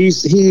 but he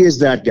is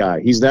that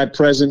guy. He's that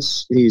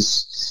presence.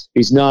 He's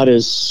not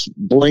as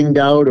blinged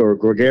out or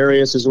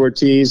gregarious as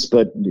Ortiz,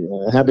 but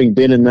having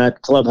been in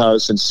that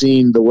clubhouse and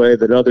seen the way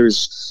that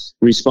others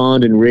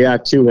respond and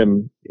react to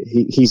him,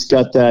 he's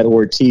got that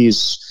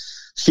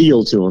Ortiz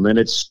feel to him, and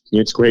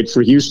it's great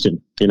for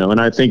Houston,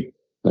 And I think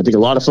a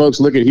lot of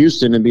folks look at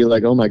Houston and be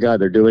like, "Oh my God,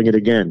 they're doing it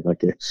again!"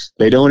 Like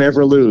they don't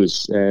ever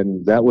lose,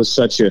 and that was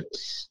such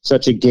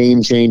a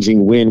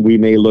game-changing win we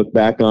may look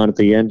back on at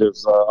the end of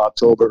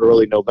October,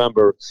 early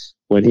November,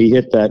 when he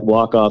hit that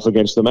walk-off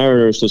against the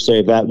Mariners to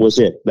say that was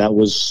it.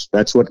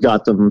 That's what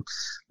got them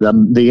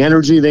the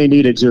energy they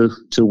needed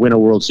to win a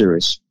World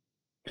Series.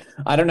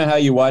 I don't know how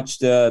you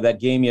watched that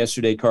game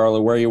yesterday, Carl,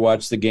 or where you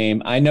watched the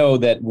game. I know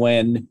that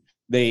when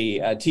the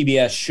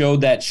TBS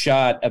showed that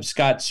shot of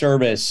Scott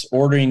Servais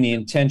ordering the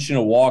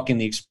intentional walk and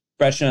the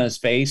expression on his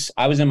face,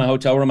 I was in my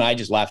hotel room and I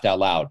just laughed out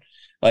loud.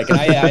 Like,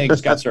 I think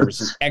Scott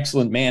Servais is an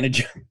excellent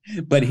manager,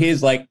 but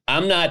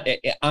I'm going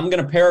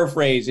to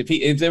paraphrase.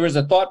 If there was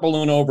a thought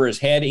balloon over his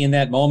head in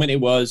that moment, it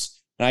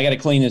was, and I got to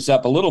clean this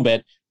up a little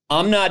bit,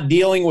 I'm not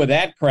dealing with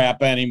that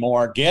crap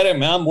anymore. Get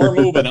him, we're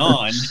moving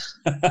on.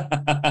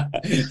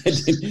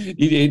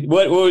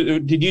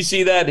 Did you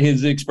see that,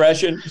 his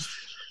expression?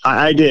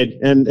 I did,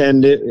 and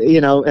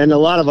a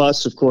lot of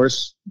us, of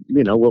course,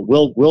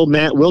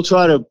 we'll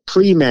try to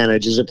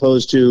pre-manage as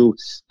opposed to,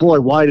 boy,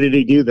 why did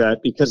he do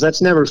that? Because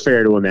that's never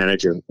fair to a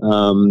manager.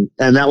 And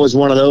that was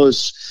one of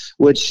those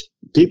which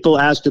people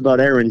asked about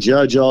Aaron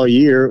Judge all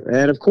year,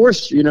 and of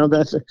course,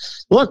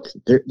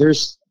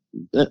 there's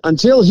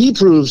until he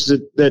proves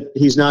that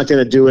he's not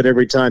going to do it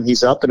every time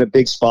he's up in a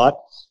big spot,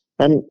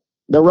 and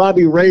the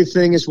Robbie Ray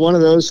thing is one of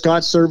those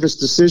Scott Servais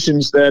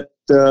decisions that.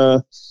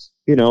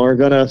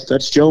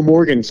 That's Joe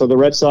Morgan for the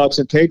Red Sox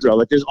and Pedro.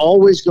 Like, there's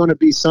always going to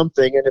be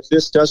something, and if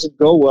this doesn't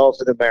go well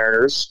for the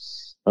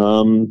Mariners,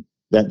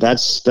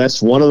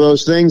 that's one of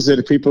those things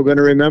that people are going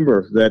to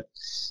remember, that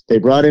they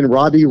brought in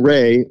Robbie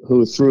Ray,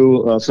 who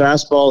threw a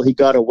fastball he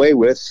got away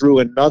with, threw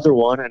another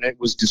one, and it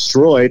was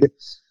destroyed.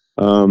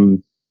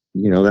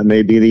 That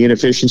may be the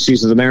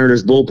inefficiencies of the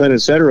Mariners bullpen, et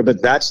cetera,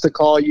 but that's the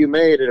call you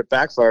made, and it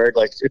backfired.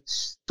 Like,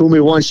 fool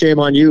me once, shame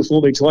on you.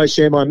 Fool me twice,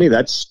 shame on me.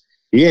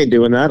 He ain't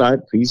doing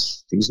that.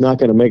 He's not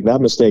going to make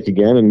that mistake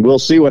again, and we'll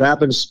see what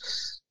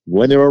happens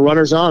when there are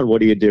runners on.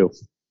 What do you do?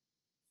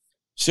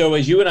 So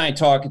as you and I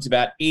talk, it's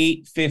about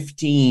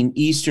 8:15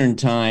 Eastern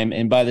time,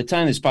 and by the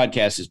time this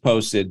podcast is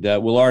posted,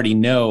 we'll already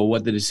know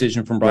what the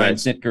decision from Brian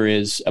Snitker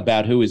is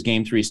about who his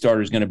Game 3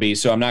 starter is going to be.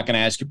 So I'm not going to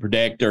ask you to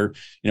predict or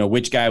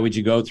which guy would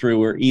you go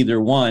through or either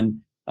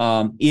one.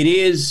 It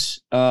is,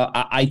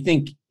 I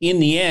think, in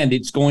the end,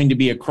 it's going to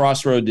be a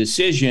crossroad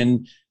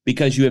decision,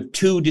 because you have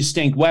 2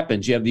 distinct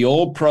weapons. You have the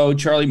old pro,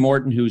 Charlie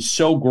Morton, who's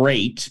so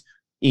great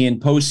in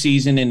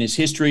postseason in his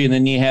history, and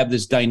then you have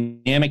this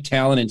dynamic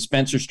talent in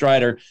Spencer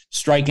Strider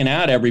striking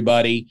out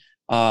everybody.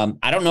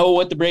 I don't know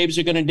what the Braves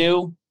are going to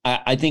do.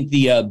 I think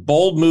the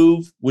bold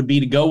move would be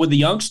to go with the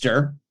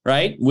youngster,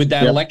 right, with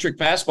that electric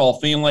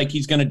fastball, feeling like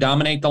he's going to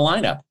dominate the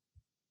lineup.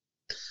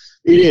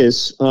 It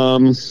is,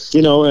 and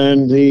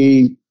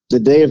the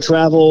day of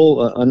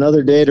travel,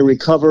 another day to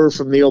recover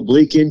from the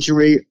oblique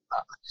injury.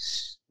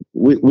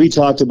 We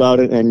talked about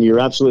it, and you're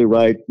absolutely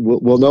right.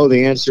 We'll know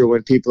the answer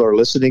when people are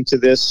listening to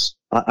this.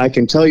 I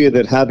can tell you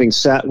that having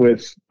sat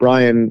with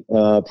Brian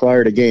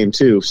prior to Game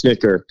 2,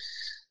 Snitker,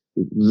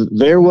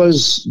 there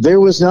was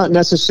not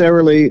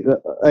necessarily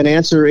an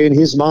answer in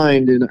his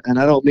mind, and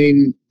I don't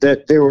mean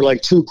that there were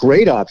like two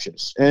great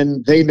options,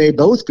 and they may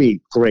both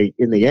be great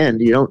in the end.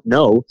 You don't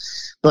know,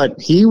 but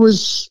he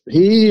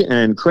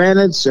and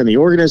Kranitz and the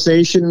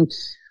organization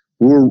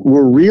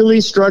were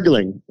really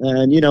struggling,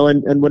 and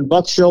and when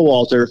Buck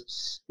Showalter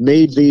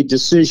made the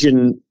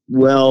decision,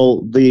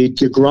 well, the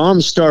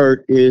DeGrom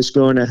start is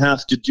going to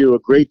have to do a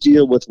great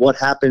deal with what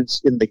happens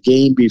in the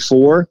game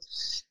before.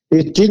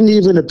 It didn't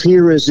even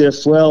appear as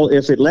if, well,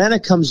 if Atlanta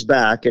comes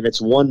back and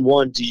it's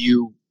 1-1, do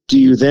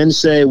you then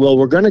say, well,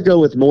 we're going to go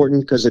with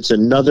Morton because it's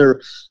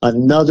another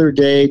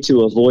day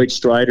to avoid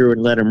Strider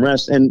and let him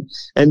rest? And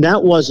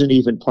that wasn't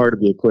even part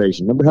of the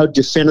equation. Remember how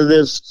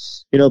definitive,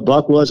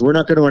 Buck was? We're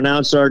not going to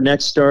announce our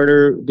next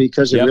starter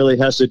because it really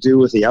has to do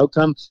with the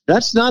outcome.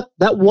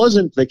 That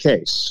wasn't the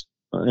case.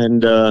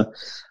 And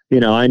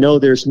I know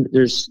there's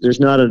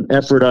not an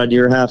effort on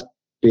your half.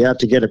 You have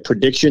to get a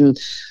prediction.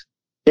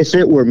 If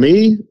it were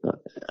me,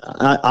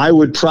 I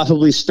would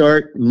probably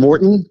start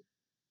Morton,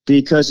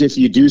 because if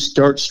you do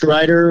start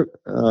Strider,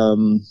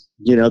 then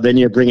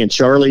you're bringing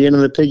Charlie into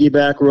the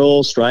piggyback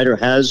role. Strider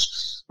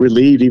has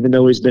relieved, even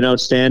though he's been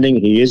outstanding.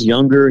 He is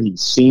younger. He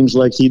seems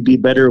like he'd be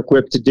better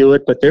equipped to do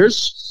it. But there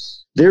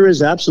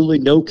is absolutely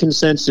no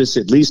consensus,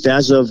 at least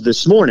as of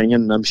this morning,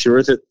 and I'm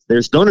sure that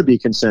there's going to be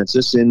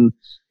consensus in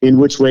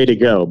which way to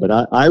go. But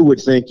I would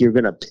think you're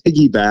going to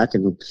piggyback,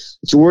 and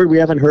it's a word we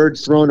haven't heard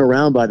thrown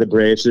around by the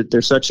Braves, that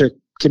they're such a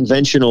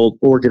conventional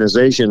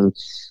organization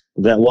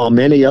that while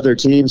many other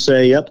teams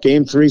say, yep,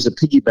 game 3 is a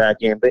piggyback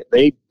game,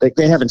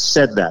 they haven't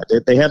said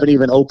that. They haven't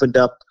even opened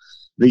up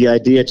the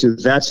idea to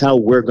that's how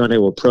we're going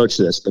to approach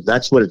this. But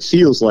that's what it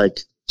feels like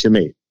to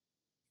me.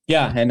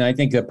 Yeah, and I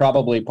think that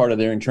probably part of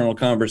their internal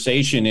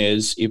conversation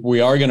is, if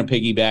we are going to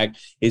piggyback,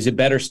 is it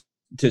better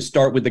to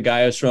start with the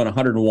guy who's thrown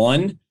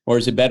 101, or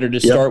is it better to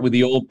start with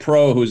the old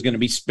pro who's going to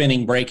be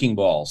spinning breaking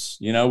balls?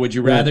 Would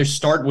you rather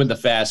start with the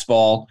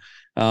fastball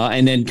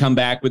and then come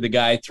back with the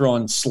guy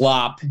throwing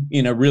slop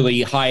in a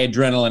really high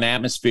adrenaline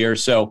atmosphere?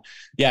 So,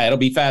 yeah, it'll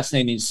be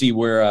fascinating to see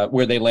where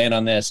they land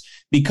on this.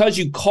 Because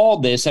you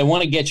called this, I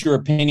want to get your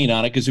opinion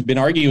on it, because we've been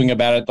arguing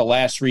about it the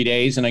last 3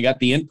 days, and I got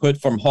the input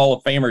from Hall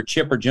of Famer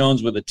Chipper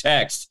Jones with a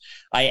text.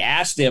 I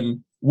asked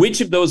him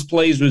which of those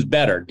plays was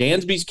better,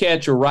 Dansby's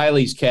catch or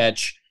Riley's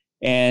catch,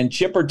 and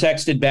Chipper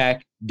texted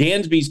back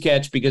Dansby's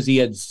catch because he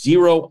had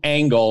zero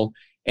angle.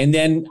 And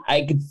then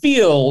I could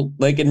feel,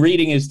 like in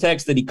reading his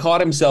text, that he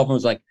caught himself and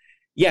was like,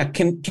 yeah,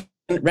 can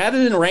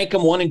rather than rank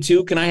them 1 and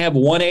 2, can I have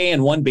 1A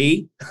and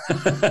 1B?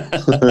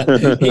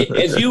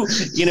 As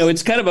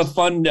it's kind of a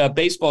fun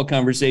baseball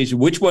conversation.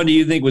 Which one do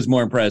you think was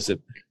more impressive?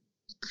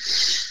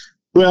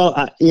 Well,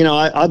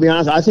 I'll be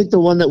honest. I think the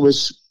one that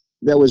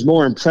was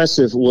more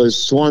impressive was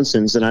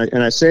Swanson's, and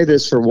I say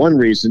this for one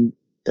reason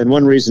and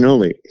one reason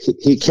only.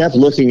 He kept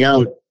looking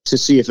out to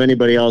see if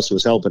anybody else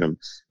was helping him.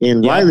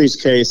 In Riley's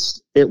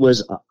case, it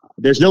was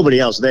there's nobody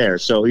else there,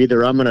 so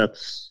either I'm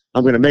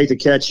gonna make the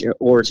catch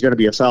or it's gonna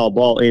be a foul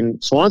ball. In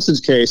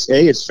Swanson's case,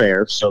 it's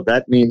fair, so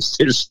that means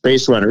there's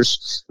base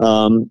runners.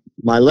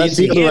 My left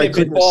fielder, if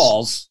it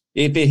falls,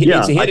 if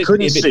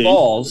it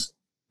falls.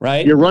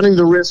 Right. You're running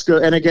the risk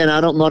of, and again, I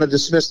don't want to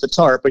dismiss the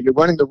tarp, but you're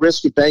running the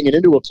risk of banging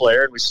into a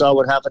player. And we saw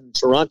what happened in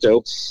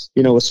Toronto,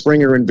 with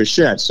Springer and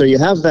Bichette. So you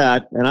have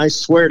that. And I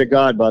swear to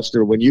God,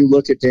 Buster, when you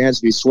look at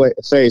Dansby's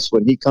face,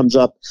 when he comes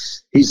up,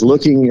 he's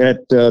looking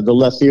at the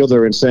left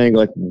fielder and saying,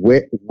 like,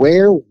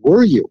 where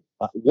were you?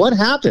 What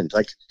happened?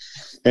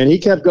 And he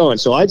kept going.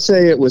 So I'd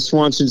say it was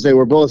Swanson's. They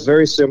were both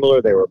very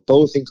similar. They were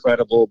both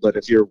incredible. But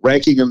if you're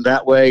ranking them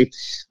that way,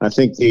 I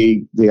think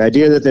the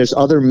idea that there's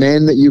other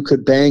men that you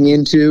could bang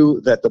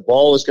into, that the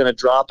ball is going to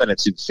drop and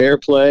it's in fair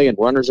play and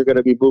runners are going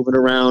to be moving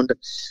around,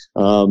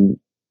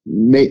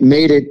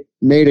 made it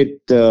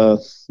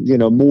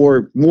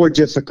more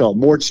difficult,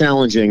 more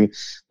challenging.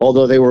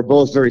 Although they were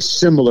both very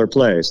similar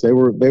plays, they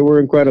were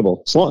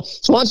incredible.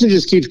 Swanson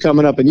just keeps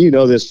coming up, and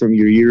this from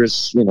your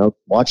years,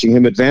 watching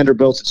him at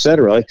Vanderbilt,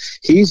 etc.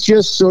 He's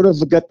just sort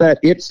of got that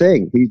it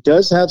thing. He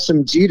does have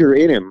some Jeter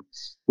in him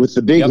with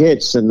the big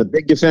hits and the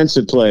big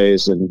defensive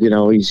plays, and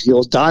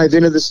he'll dive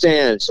into the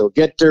stands, he'll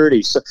get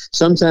dirty. So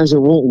sometimes it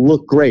won't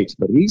look great,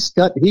 but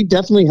he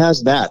definitely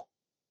has that.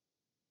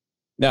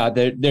 No,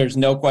 there's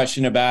no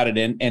question about it.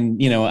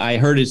 And I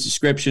heard his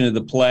description of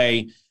the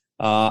play,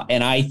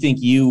 and I think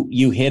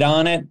you hit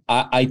on it.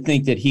 I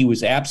think that he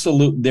was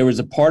there was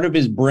a part of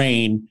his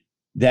brain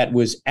that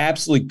was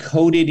absolutely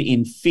coated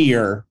in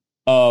fear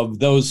of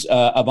those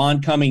of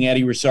oncoming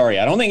Eddie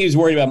Rosario. I don't think he was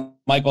worried about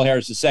Michael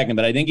Harris II,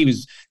 but I think he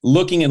was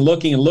looking and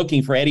looking and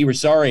looking for Eddie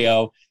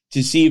Rosario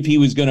to see if he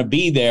was going to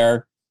be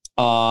there.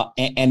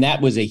 And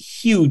that was a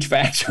huge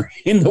factor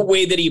in the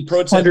way that he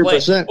approached that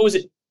 100%. play. What was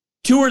it?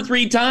 2 or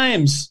 3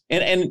 times.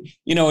 And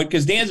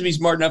because Dansby's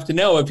smart enough to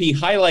know if he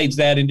highlights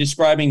that in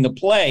describing the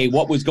play,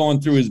 what was going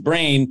through his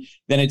brain,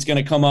 then it's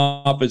going to come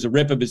up as a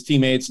rip of his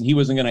teammates, and he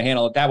wasn't going to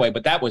handle it that way.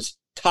 But that was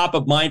top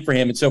of mind for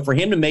him. And so for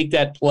him to make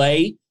that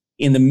play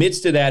in the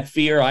midst of that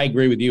fear, I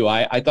agree with you.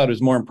 I thought it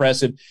was more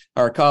impressive.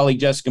 Our colleague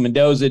Jessica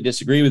Mendoza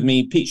disagreed with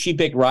me. She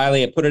picked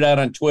Riley. I put it out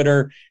on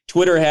Twitter.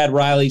 Twitter had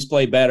Riley's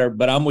play better,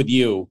 but I'm with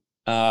you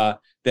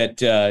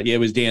that it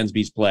was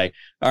Dansby's play.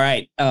 All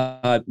right.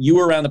 You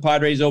were around the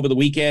Padres over the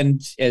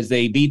weekend as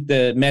they beat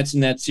the Mets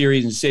in that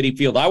series in Citi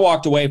Field. I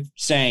walked away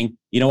saying,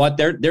 you know what,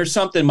 there's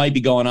something might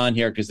be going on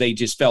here because they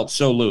just felt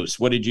so loose.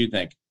 What did you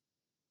think?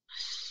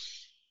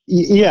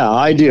 Yeah,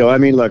 I do. I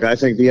mean, look, I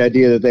think the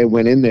idea that they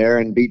went in there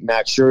and beat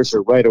Max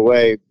Scherzer right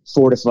away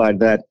fortified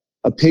that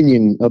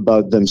opinion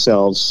about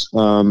themselves.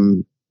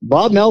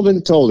 Bob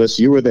Melvin told us,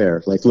 you were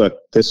there, like, look,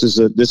 this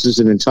is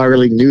an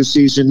entirely new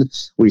season.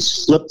 We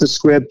flipped the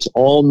script.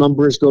 All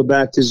numbers go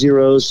back to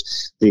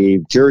zeros. The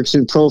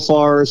Jurickson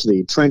Profars,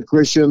 the Trent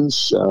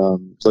Grishams,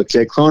 look,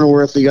 Jake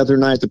Cronenworth the other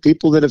night, the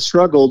people that have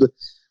struggled,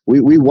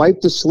 we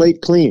wiped the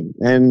slate clean.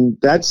 And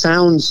that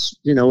sounds,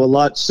 a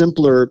lot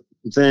simpler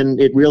than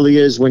it really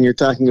is when you're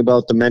talking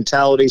about the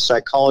mentality,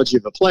 psychology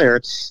of a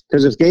player.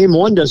 Because if game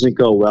one doesn't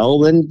go well,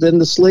 then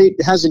the slate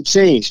hasn't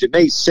changed. It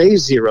may say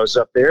zeros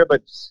up there,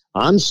 but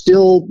I'm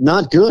still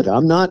not good.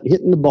 I'm not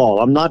hitting the ball.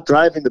 I'm not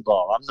driving the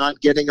ball. I'm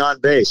not getting on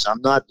base.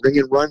 I'm not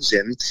bringing runs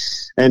in.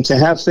 And to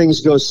have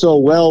things go so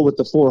well with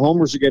the 4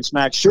 homers against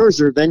Max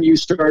Scherzer, then you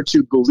start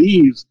to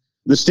believe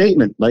the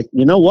statement. Like,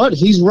 you know what?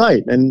 He's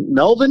right. And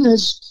Melvin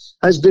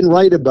has been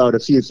right about a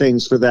few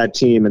things for that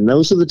team. And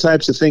those are the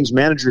types of things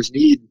managers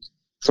need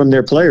from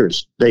their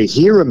players. They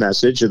hear a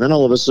message, and then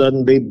all of a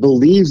sudden they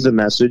believe the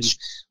message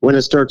when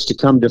it starts to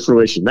come to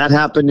fruition. That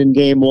happened in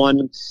game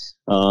one.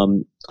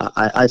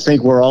 I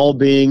think we're all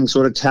being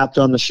sort of tapped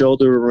on the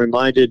shoulder and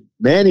reminded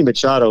Manny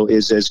Machado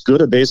is as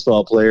good a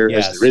baseball player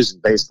as there is in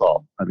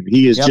baseball. I mean,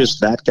 he is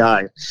just that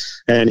guy.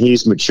 And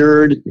he's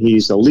matured.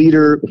 He's a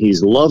leader.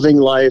 He's loving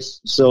life.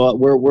 So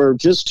we're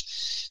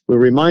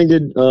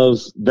reminded of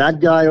that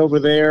guy over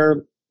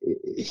there.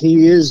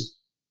 He is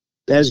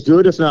as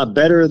good, if not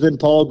better, than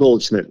Paul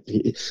Goldschmidt.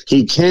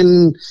 He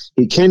can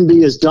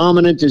be as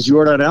dominant as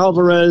Yordan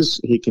Alvarez.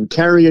 He can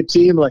carry a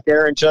team like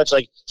Aaron Judge.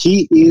 Like,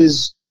 he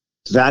is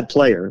that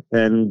player,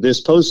 and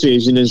this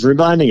postseason is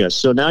reminding us.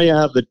 So now you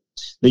have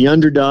the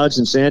underdogs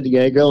in San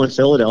Diego and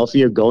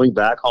Philadelphia going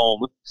back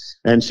home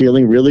and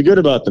feeling really good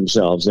about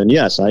themselves. And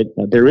yes,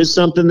 there is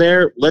something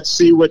there. Let's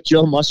see what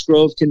Joe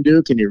Musgrove can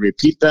do. Can you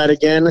repeat that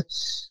again?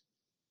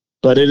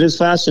 But it is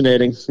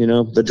fascinating.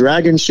 The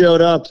Dragon showed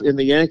up in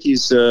the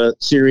Yankees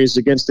series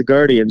against the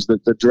Guardians.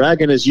 The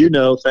Dragon, as you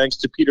know, thanks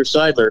to Peter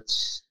Seidler,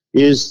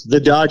 is the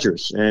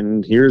Dodgers.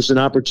 And here's an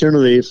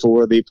opportunity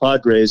for the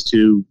Padres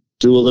to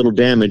do a little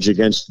damage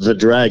against the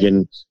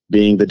Dragon,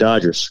 being the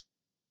Dodgers.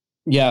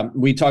 Yeah,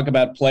 we talk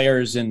about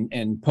players and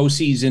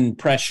postseason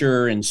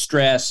pressure and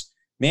stress.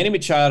 Manny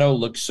Machado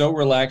looks so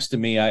relaxed to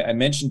me. I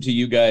mentioned to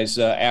you guys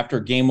after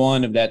game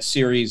one of that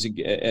series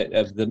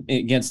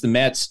against the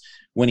Mets,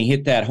 when he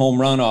hit that home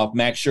run off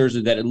Max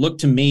Scherzer, that it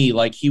looked to me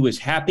like he was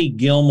Happy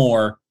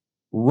Gilmore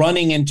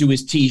running into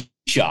his tee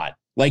shot.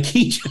 Like,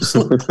 he just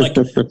looked like,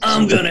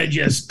 I'm going to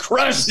just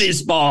crush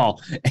this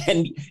ball.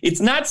 And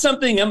it's not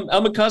something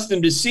I'm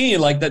accustomed to seeing,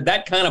 like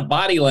that kind of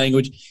body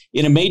language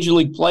in a major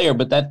league player.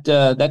 But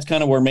that's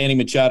kind of where Manny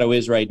Machado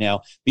is right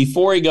now.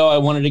 Before we go, I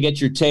wanted to get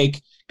your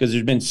take, because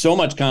there's been so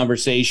much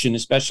conversation,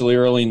 especially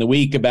early in the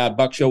week, about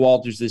Buck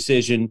Showalter's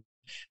decision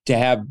to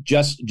have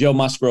just Joe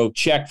Musgrove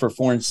check for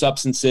foreign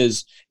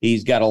substances.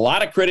 He's got a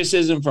lot of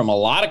criticism from a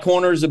lot of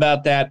corners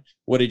about that.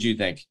 What did you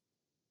think?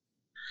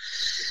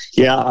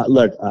 Yeah,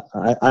 look,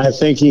 I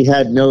think he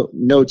had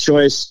no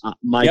choice.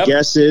 My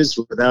guess is,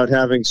 without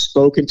having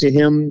spoken to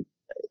him,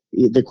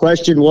 the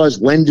question was,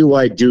 when do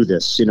I do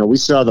this? We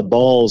saw the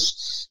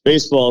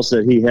baseballs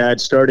that he had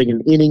starting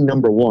in inning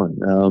number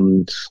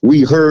 1.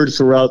 We heard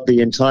throughout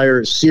the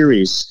entire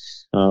series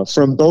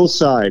from both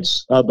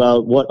sides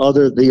about what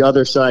the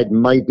other side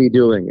might be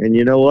doing. And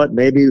you know what?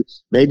 Maybe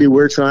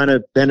we're trying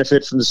to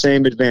benefit from the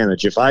same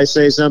advantage. If I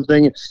say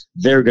something,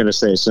 they're going to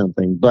say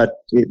something. But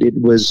it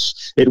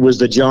was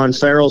the John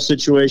Farrell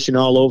situation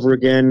all over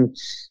again.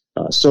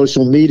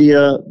 Social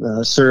media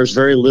serves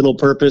very little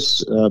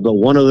purpose, but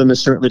one of them is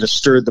certainly to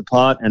stir the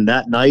pot. And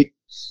that night,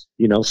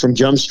 from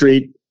Jump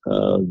Street,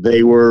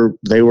 they were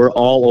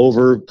all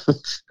over.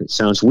 It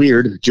sounds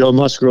weird, Joe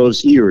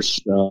Musgrove's ears.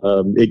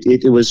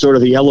 It was sort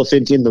of the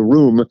elephant in the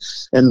room,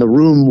 and the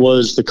room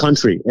was the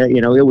country.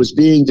 It was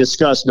being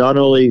discussed not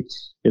only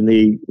in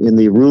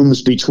the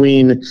rooms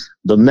between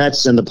the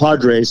Mets and the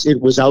Padres. It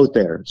was out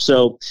there.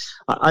 So,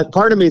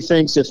 part of me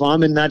thinks if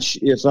I'm in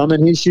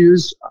his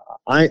shoes,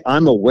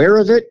 I'm aware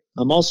of it.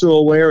 I'm also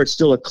aware it's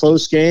still a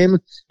close game,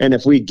 and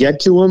if we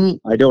get to him,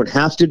 I don't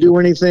have to do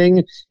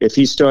anything. If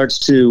he starts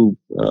to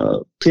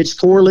pitch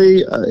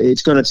poorly,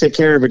 it's going to take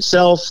care of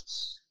itself.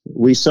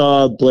 We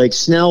saw Blake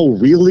Snell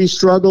really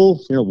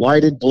struggle. Why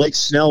did Blake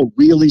Snell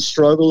really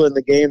struggle in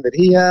the game that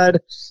he had?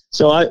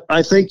 So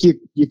I think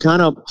you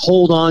kind of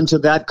hold on to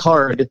that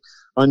card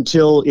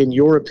until, in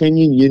your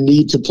opinion, you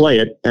need to play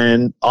it.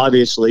 And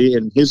obviously,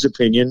 in his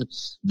opinion,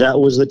 that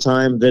was the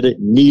time that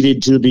it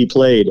needed to be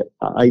played.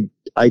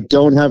 I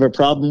don't have a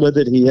problem with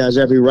it. He has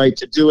every right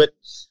to do it.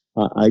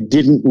 I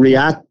didn't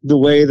react the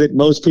way that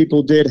most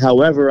people did.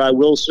 However, I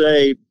will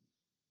say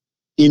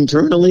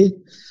internally,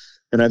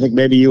 and I think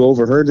maybe you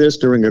overheard this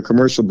during a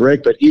commercial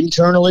break, but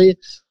internally,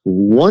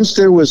 once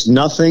there was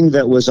nothing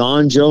that was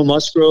on Joe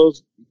Musgrove,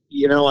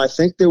 I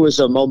think there was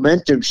a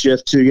momentum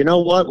shift to, you know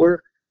what,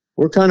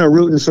 we're kind of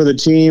rooting for the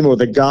team or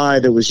the guy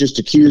that was just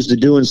accused of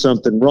doing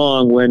something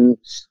wrong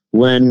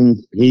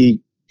when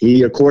he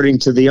according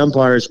to the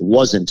umpires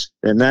wasn't.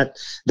 And that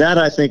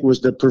I think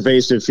was the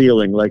pervasive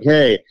feeling, like,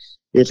 hey,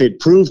 if it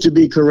proved to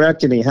be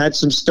correct and he had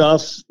some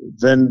stuff,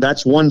 then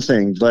that's one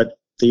thing. But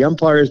the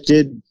umpires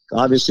did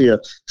obviously a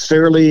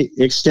fairly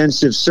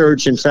extensive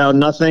search and found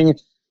nothing.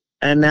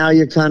 And now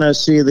you kind of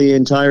see the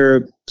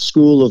entire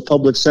school of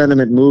public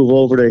sentiment move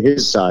over to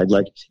his side.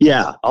 Like,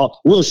 yeah,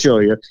 we'll show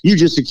you. You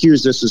just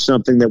accused us of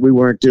something that we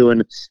weren't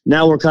doing.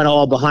 Now we're kind of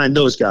all behind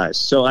those guys.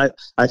 So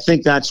I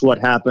think that's what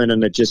happened,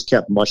 and it just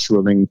kept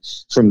mushrooming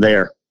from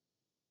there.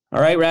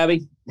 All right,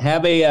 Ravi,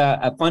 have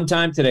a fun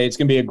time today. It's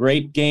going to be a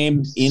great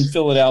game in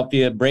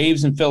Philadelphia.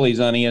 Braves and Phillies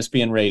on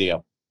ESPN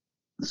Radio.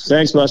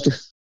 Thanks, Buster.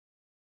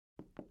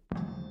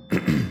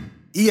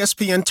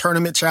 ESPN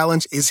Tournament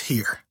Challenge is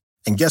here.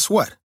 And guess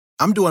what?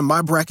 I'm doing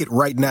my bracket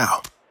right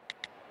now.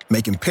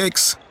 Making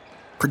picks,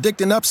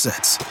 predicting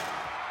upsets,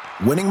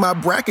 winning my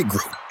bracket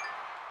group,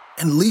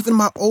 and leaving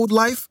my old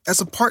life as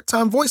a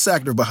part-time voice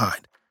actor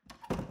behind.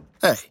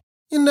 Hey,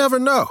 you never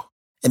know.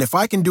 And if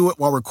I can do it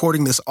while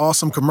recording this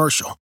awesome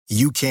commercial,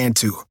 you can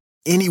too.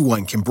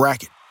 Anyone can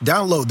bracket.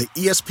 Download the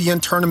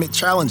ESPN Tournament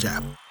Challenge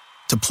app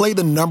to play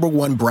the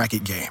 #1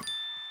 bracket game.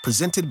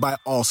 Presented by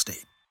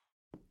Allstate.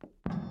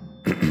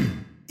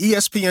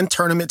 ESPN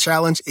Tournament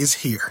Challenge is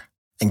here.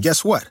 And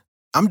guess what?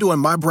 I'm doing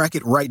my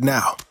bracket right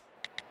now.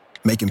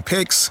 Making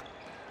picks,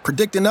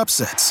 predicting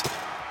upsets,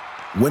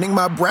 winning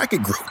my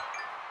bracket group,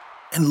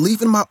 and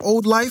leaving my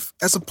old life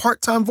as a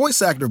part-time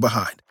voice actor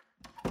behind.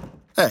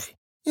 Hey,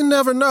 you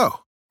never know.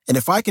 And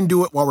if I can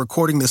do it while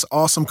recording this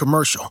awesome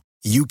commercial,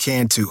 you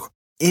can too.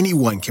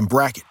 Anyone can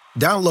bracket.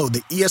 Download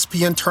the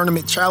ESPN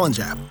Tournament Challenge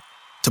app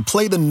to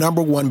play the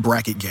 #1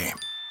 bracket game.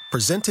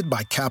 Presented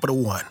by Capital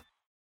One.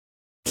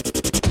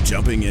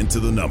 Jumping into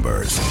the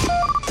numbers.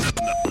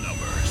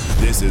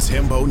 This is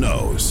Hembo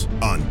Knows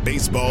on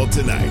Baseball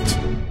Tonight.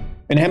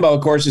 And Hembo,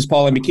 of course, is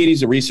Paulie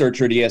McKinney, a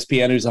researcher at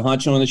ESPN who's a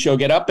honcho on the show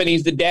Get Up, and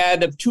he's the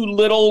dad of 2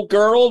 little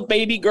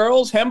baby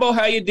girls. Hembo,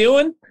 how you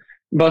doing?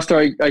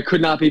 Buster, I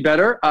could not be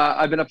better.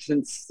 I've been up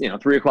since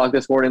 3 o'clock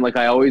this morning, like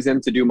I always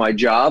am, to do my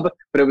job.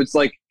 But it was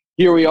like,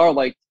 here we are,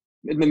 like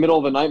in the middle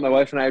of the night. My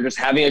wife and I are just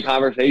having a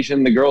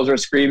conversation. The girls are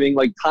screaming.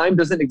 Like, time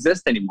doesn't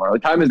exist anymore.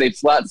 Like, time is a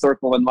flat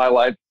circle in my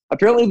life.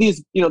 Apparently,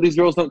 these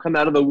girls don't come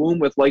out of the womb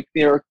with like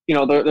their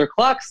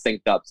clocks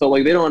synced up. So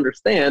like they don't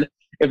understand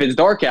if it's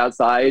dark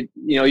outside,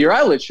 your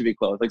eyelids should be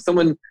closed. Like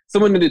someone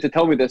needed to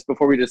tell me this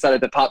before we decided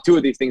to pop 2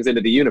 of these things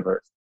into the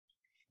universe.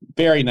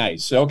 Very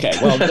nice. Okay.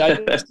 Well,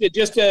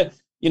 just to,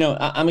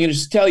 I'm going to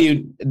just tell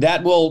you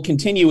that will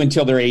continue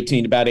until they're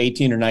about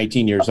 18 or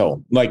 19 years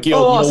old. Like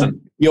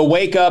you'll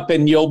wake up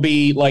and you'll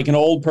be like an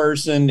old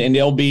person, and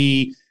they'll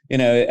be,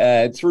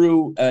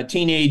 through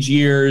teenage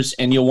years,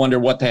 and you'll wonder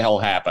what the hell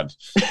happened.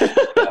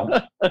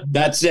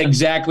 That's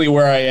exactly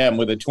where I am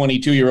with a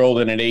 22-year-old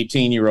and an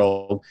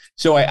 18-year-old.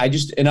 So I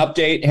just, an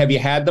update. Have you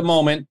had the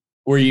moment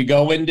where you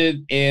go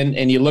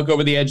and you look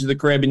over the edge of the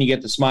crib and you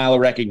get the smile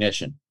of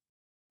recognition?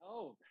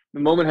 The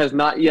moment has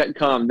not yet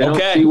come. They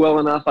don't see well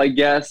enough, I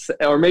guess.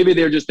 Or maybe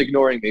they're just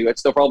ignoring me,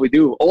 which they'll probably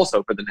do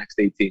also for the next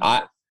 18.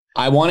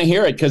 I want to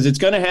hear it because it's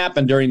going to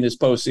happen during this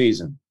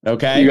postseason.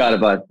 Okay? You got it,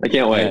 bud. I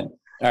can't wait.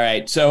 All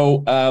right.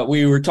 So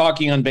we were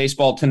talking on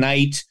Baseball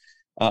Tonight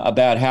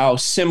about how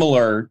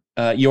similar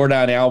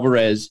Yordan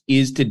Alvarez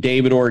is to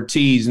David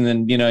Ortiz.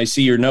 And then, I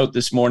see your note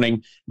this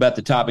morning about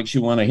the topics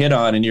you want to hit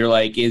on. And you're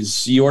like, is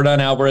Yordan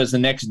Alvarez the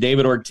next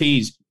David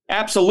Ortiz?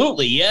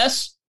 Absolutely.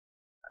 Yes.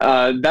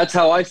 That's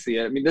how I see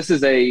it. I mean, this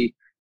is a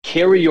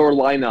carry your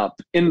lineup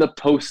in the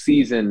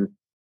postseason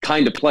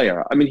kind of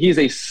player. I mean, he's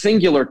a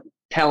singular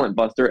talent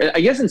buster. I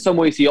guess in some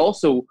ways he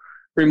also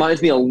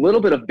reminds me a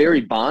little bit of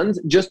Barry Bonds,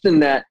 just in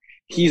that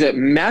he's a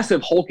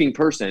massive hulking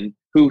person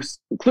who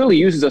clearly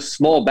uses a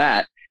small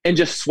bat and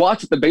just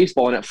swats at the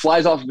baseball and it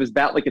flies off of his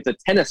bat like it's a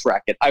tennis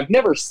racket. I've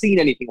never seen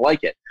anything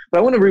like it. But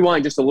I want to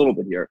rewind just a little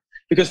bit here,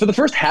 because for the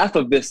first half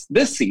of this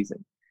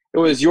season, it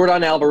was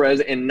Yordan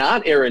Alvarez and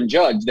not Aaron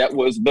Judge that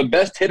was the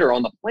best hitter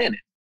on the planet.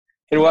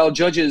 And while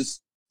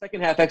Judge's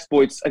second half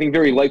exploits, I think,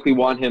 very likely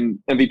won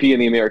him MVP in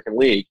the American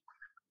League,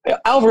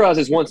 Alvarez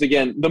is once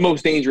again the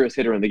most dangerous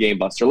hitter in the game,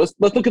 Buster. Let's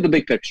look at the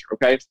big picture,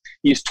 okay?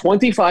 He's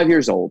 25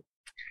 years old.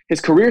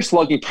 His career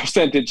slugging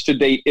percentage to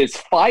date is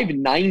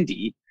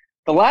 .590.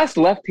 The last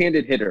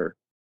left-handed hitter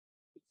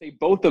to say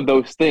both of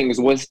those things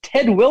was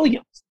Ted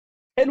Williams.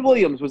 Ted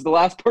Williams was the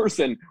last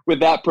person with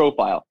that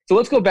profile. So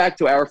let's go back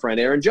to our friend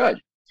Aaron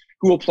Judge,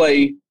 who will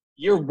play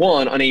year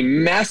 1 on a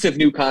massive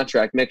new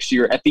contract next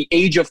year at the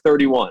age of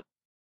 31.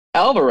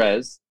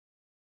 Alvarez,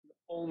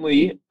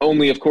 only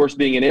of course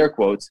being in air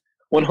quotes,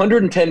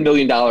 $110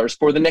 million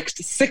for the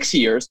next 6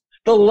 years,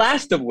 the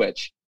last of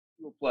which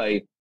he will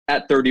play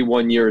at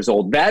 31 years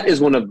old. That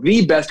is one of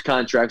the best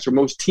contracts or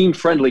most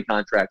team-friendly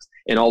contracts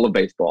in all of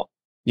baseball.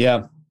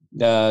 Yeah,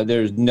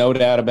 there's no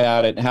doubt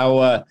about it.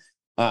 How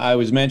I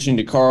was mentioning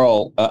to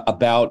Carl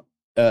about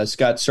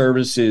Scott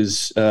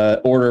Service's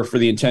order for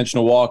the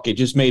intentional walk. It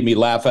just made me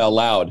laugh out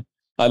loud.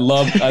 I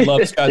love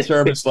Scott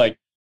Service. Like,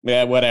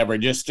 yeah, whatever.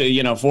 Just,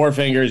 4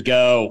 fingers,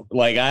 go.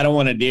 Like, I don't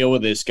want to deal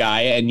with this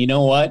guy. And you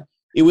know what?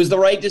 It was the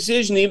right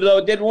decision, even though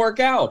it didn't work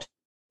out.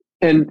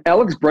 And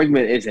Alex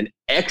Bregman is an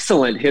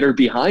excellent hitter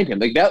behind him.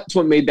 Like, that's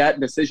what made that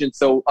decision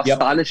so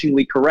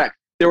astonishingly correct.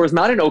 There was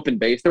not an open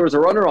base. There was a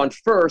runner on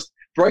first.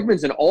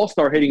 Bregman's an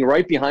all-star hitting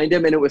right behind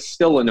him, and it was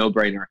still a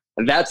no-brainer.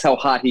 And that's how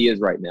hot he is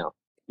right now.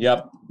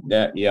 Yep.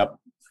 Yep.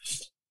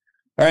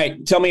 All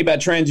right. Tell me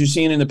about trends you're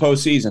seeing in the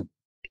postseason.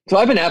 So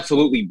I've been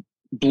absolutely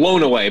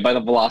blown away by the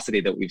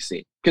velocity that we've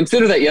seen.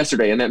 Consider that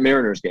yesterday in that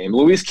Mariners game,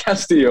 Luis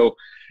Castillo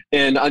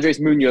and Andres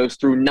Munoz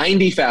threw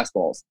 90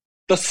 fastballs,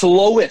 the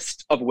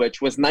slowest of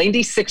which was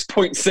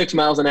 96.6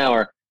 miles an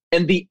hour,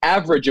 and the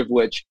average of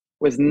which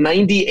was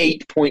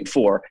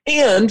 98.4.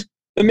 And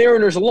the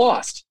Mariners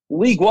lost.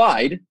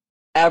 League-wide,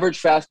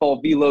 average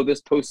fastball velo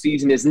this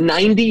postseason is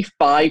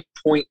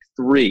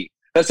 95.3.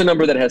 That's a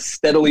number that has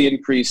steadily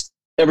increased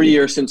every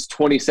year since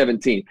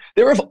 2017.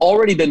 There have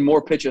already been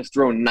more pitches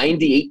thrown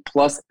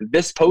 98-plus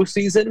this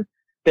postseason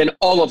than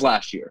all of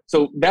last year.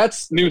 So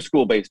that's new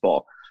school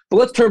baseball. But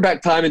let's turn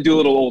back time and do a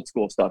little old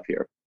school stuff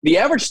here. The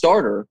average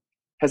starter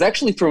has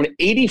actually thrown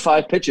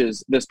 85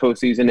 pitches this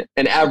postseason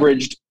and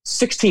averaged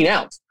 16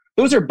 outs.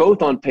 Those are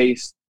both on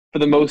pace for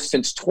the most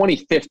since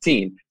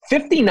 2015.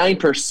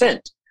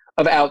 59%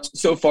 of outs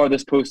so far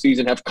this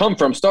postseason have come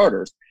from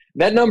starters.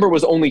 That number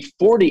was only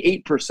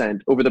 48%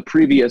 over the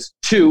previous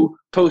 2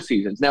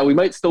 postseasons. Now, we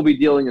might still be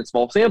dealing in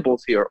small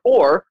samples here,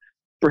 or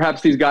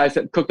perhaps these guys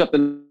have cooked up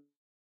the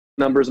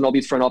numbers in all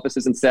these front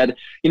offices and said,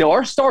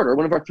 our starter,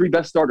 one of our 3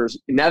 best starters,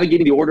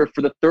 navigating the order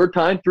for the 3rd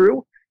time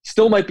through,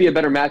 still might be a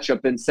better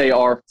matchup than, say,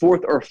 our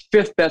 4th or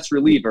 5th best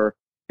reliever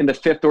in the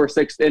 5th or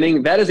 6th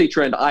inning. That is a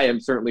trend I am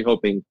certainly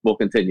hoping will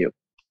continue.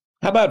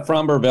 How about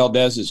Framber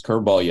Valdez's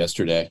curveball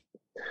yesterday?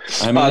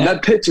 I mean,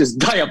 that pitch is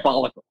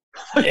diabolical.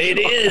 It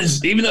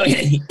is, even though,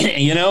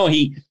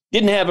 he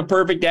didn't have a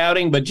perfect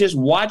outing, but just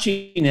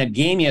watching that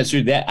game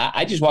yesterday,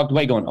 I just walked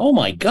away going, oh,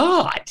 my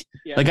God.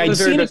 Yeah, like, I'd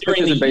seen it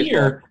during the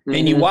year,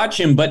 and you watch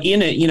him, but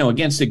in it,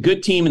 against a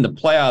good team in the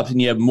playoffs,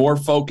 and you have more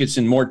focus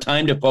and more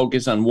time to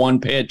focus on one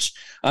pitch.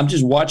 I'm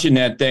just watching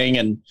that thing,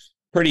 and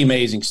pretty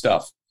amazing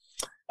stuff.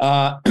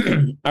 All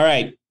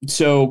right.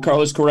 So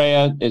Carlos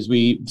Correa, as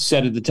we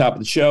said at the top of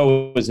the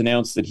show, has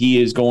announced that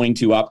he is going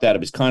to opt out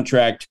of his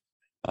contract.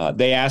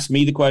 They asked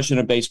me the question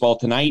of Baseball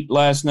Tonight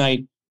last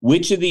night,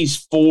 which of these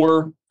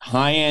 4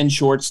 high-end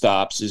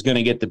shortstops is going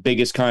to get the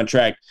biggest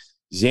contract?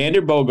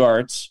 Xander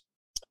Bogaerts,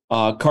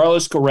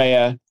 Carlos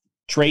Correa,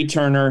 Trey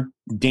Turner,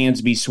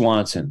 Dansby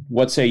Swanson.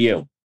 What say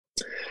you?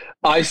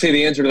 I say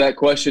the answer to that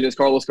question is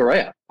Carlos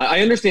Correa.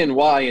 I understand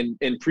why in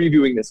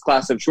previewing this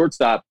class of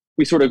shortstop,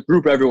 we sort of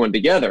group everyone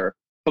together.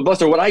 But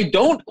Buster, what I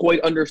don't quite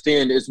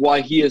understand is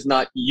why he is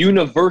not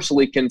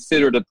universally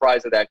considered a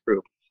prize of that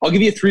group. I'll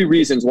give you 3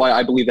 reasons why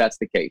I believe that's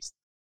the case.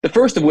 The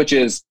first of which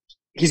is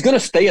he's going to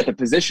stay at the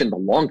position the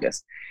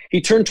longest.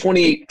 He turned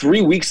 28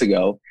 3 weeks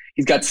ago.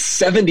 He's got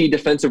 70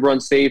 defensive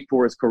runs saved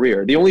for his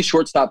career. The only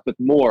shortstop with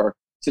more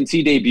since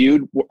he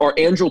debuted are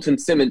Andrelton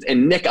Simmons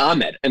and Nick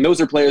Ahmed. And those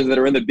are players that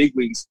are in the big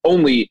leagues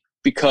only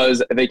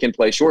because they can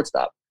play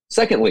shortstop.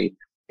 Secondly,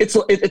 it's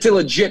a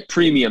legit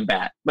premium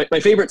bat. My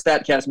favorite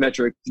StatCast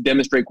metric to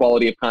demonstrate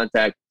quality of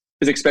contact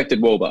is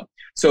expected WOBA.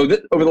 So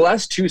over the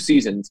last 2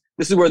 seasons,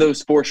 this is where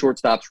those 4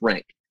 shortstops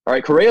rank. All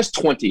right, Correa's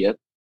 20th,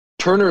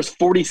 Turner's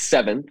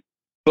 47th,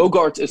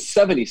 Bogaerts is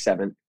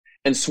 77th,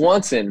 and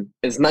Swanson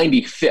is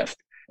 95th.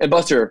 And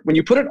Buster, when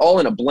you put it all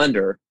in a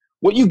blender,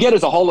 what you get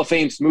is a Hall of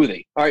Fame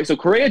smoothie. All right, so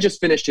Correa just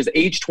finished his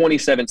age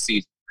 27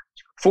 season.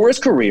 For his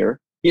career,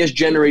 he has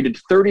generated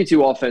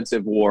 32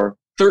 offensive WAR,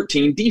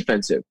 13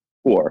 defensive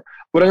WAR.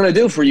 What I'm going to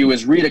do for you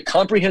is read a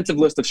comprehensive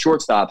list of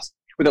shortstops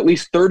with at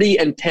least 30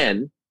 and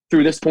 10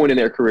 through this point in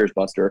their careers,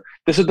 Buster.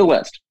 This is the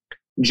list.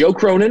 Joe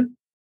Cronin,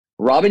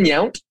 Robin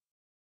Yount,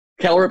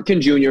 Cal Ripken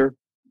Jr.,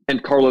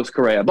 and Carlos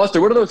Correa. Buster,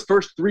 what do those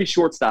first 3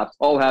 shortstops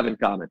all have in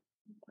common?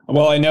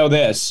 Well, I know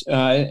this.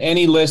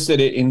 Any list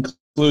that it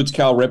includes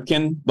Cal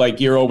Ripken,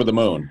 like, you're over the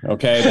moon,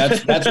 okay?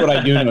 That's what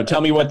I do know.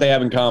 Tell me what they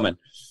have in common.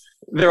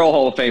 They're all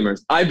Hall of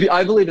Famers.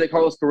 I believe that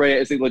Carlos Correa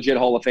is a legit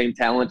Hall of Fame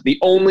talent. The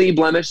only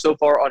blemish so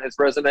far on his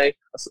resume,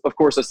 of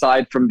course,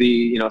 aside from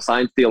the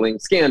sign stealing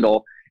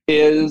scandal,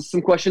 is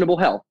some questionable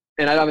health.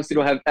 And I obviously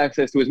don't have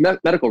access to his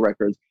medical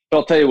records. But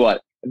I'll tell you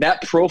what,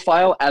 that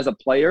profile as a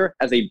player,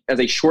 as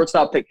a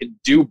shortstop that can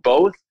do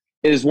both,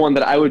 is one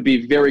that I would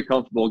be very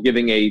comfortable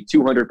giving a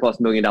 $200+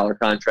 million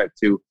contract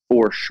to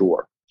for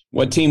sure.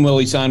 What team will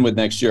he sign with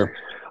next year?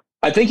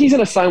 I think he's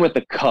going to sign with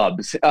the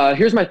Cubs.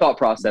 Here's my thought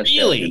process.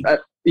 Really?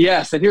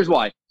 Yes, and here's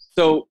why.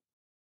 So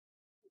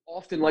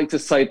often like to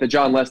cite the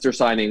John Lester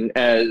signing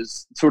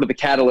as sort of the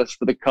catalyst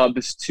for the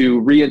Cubs to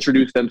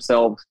reintroduce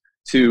themselves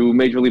to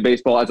Major League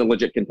Baseball as a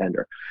legit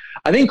contender.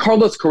 I think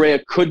Carlos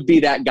Correa could be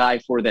that guy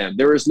for them.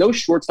 There is no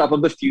shortstop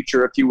of the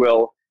future, if you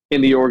will,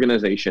 in the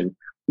organization.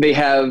 They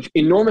have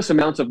enormous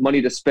amounts of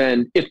money to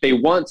spend if they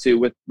want to,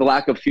 with the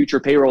lack of future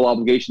payroll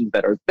obligations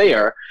that are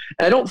there.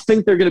 And I don't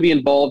think they're going to be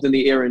involved in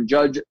the Aaron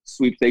Judge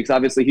sweepstakes.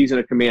 Obviously, he's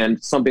going to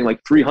command something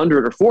like $300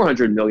 or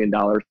 $400 million.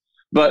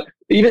 But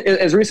even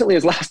as recently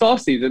as last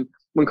offseason,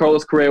 when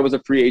Carlos Correa was a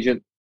free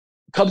agent,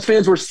 Cubs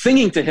fans were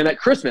singing to him at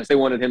Christmas. They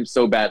wanted him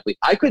so badly.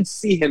 I could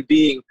see him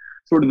being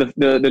sort of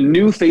the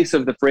new face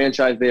of the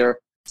franchise there,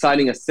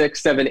 signing a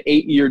 6, 7,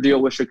 8-year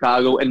deal with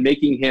Chicago and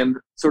making him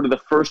sort of the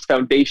first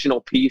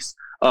foundational piece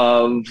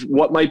of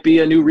what might be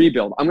a new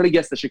rebuild. I'm going to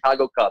guess the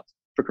Chicago Cubs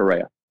for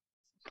Correa.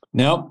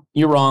 No,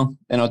 you're wrong.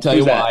 And I'll tell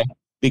you why.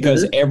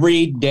 Because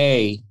every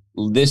day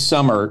this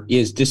summer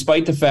is,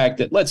 despite the fact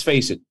that, let's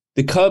face it,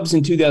 the Cubs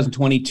in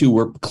 2022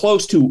 were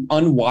close to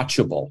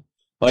unwatchable.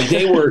 Like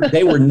they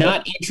were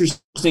not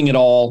interesting at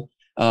all,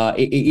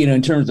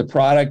 in terms of the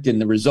product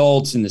and the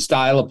results and the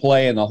style of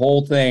play and the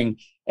whole thing.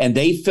 And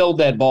they filled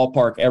that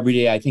ballpark every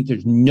day. I think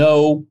there's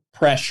no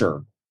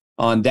pressure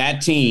on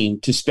that team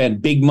to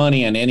spend big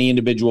money on any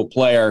individual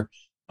player.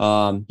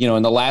 And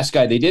the last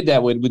guy they did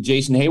that with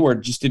Jason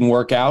Hayward just didn't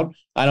work out.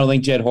 I don't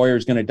think Jed Hoyer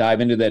is going to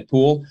dive into that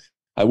pool.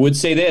 I would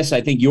say this.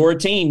 I think your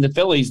team, the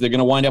Phillies, they're going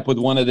to wind up with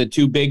one of the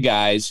two big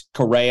guys,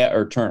 Correa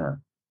or Turner.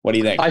 What do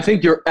you think? I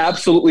think you're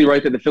absolutely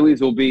right that the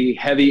Phillies will be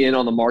heavy in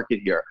on the market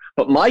here.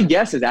 But my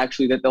guess is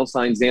actually that they'll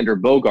sign Xander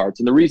Bogaerts.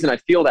 And the reason I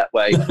feel that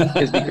way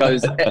is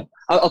because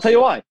I'll tell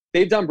you why.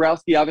 Dave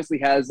Dombrowski obviously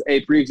has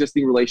a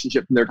pre-existing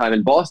relationship from their time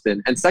in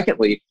Boston. And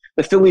secondly,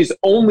 the Phillies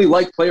only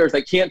like players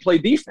that can't play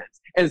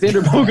defense. And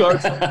Xander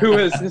Bogaerts, who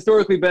has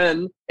historically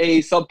been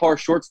a subpar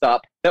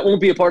shortstop, that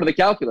won't be a part of the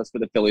calculus for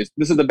the Phillies.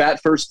 This is the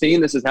bat-first team.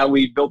 This is how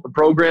we built the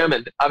program.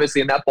 And obviously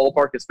in that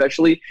ballpark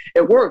especially,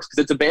 it works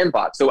because it's a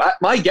bandbox. So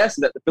my guess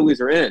is that the Phillies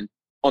are in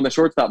on the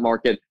shortstop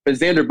market, but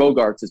Xander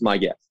Bogaerts is my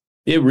guess.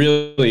 It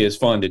really is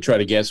fun to try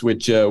to guess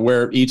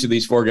where each of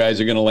these four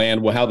guys are going to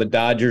land, how the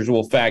Dodgers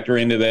will factor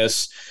into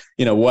this,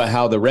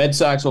 how the Red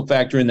Sox will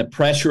factor in, the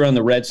pressure on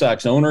the Red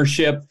Sox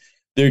ownership.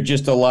 There's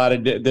just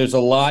there's a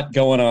lot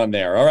going on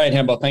there. All right,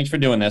 Hembo, thanks for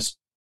doing this.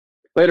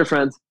 Later,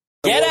 friends.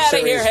 Get out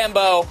of here,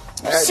 Hembo.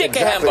 Sick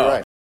of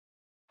Hembo.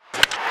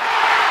 Right.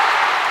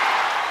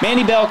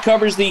 Mandy Bell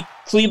covers the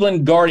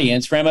Cleveland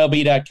Guardians for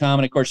MLB.com,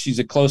 and of course, she's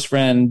a close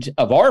friend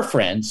of our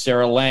friend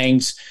Sarah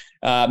Langs.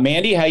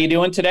 Mandy, how you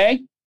doing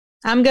today?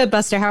 I'm good,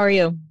 Buster. How are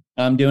you?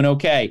 I'm doing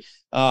okay.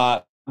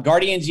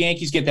 Guardians,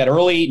 Yankees get that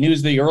early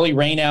news, the early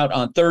rain out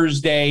on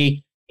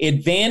Thursday.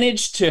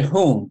 Advantage to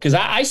whom? Because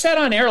I sat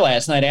on air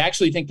last night. I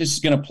actually think this is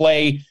going to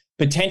play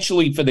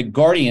potentially for the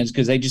Guardians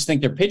because I just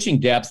think their pitching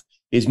depth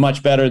is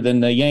much better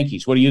than the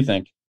Yankees. What do you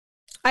think?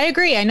 I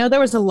agree. I know there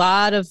was a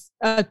lot of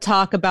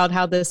talk about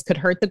how this could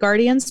hurt the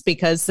Guardians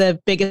because the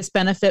biggest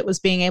benefit was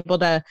being able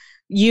to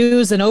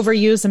use and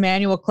overuse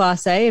Emmanuel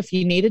Clase if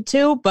you needed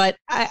to. But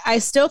I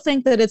still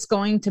think that it's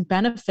going to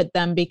benefit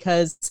them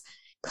because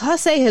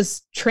Clase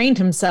has trained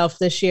himself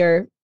this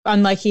year,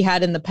 unlike he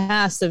had in the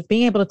past, of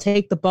being able to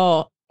take the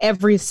ball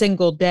every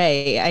single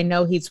day. I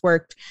know he's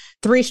worked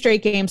 3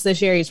 straight games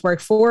this year. He's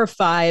worked 4 or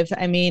 5.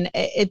 I mean,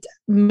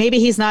 maybe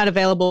he's not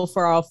available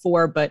for all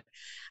 4, but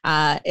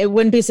it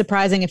wouldn't be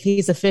surprising if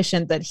he's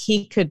efficient that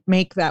he could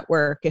make that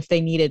work if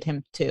they needed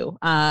him to.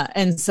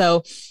 And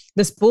so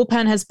this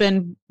bullpen has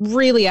been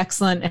really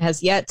excellent. It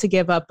has yet to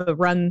give up a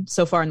run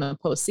so far in the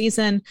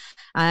postseason.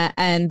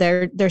 And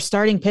they're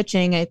starting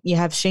pitching. You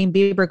have Shane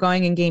Bieber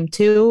going in game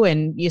 2,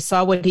 and you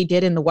saw what he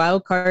did in the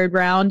wild card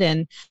round.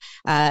 And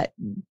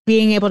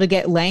being able to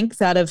get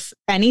length out of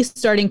any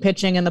starting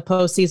pitching in the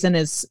postseason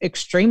is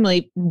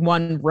extremely,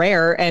 1,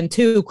 rare, and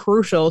 2,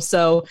 crucial.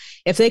 So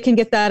if they can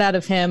get that out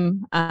of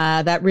him,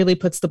 that really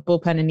puts the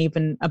bullpen in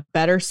even a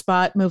better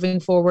spot moving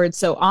forward.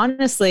 So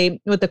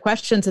honestly, with the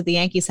questions that the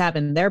Yankees have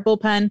in their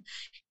bullpen,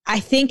 I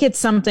think it's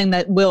something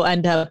that will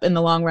end up in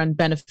the long run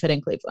benefiting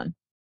Cleveland.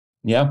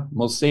 Yeah,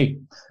 we'll see.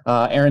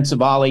 Aaron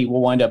Savali will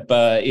wind up,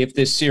 if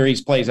this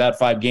series plays out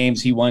 5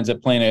 games, he winds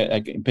up playing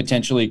a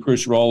potentially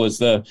crucial role as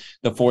the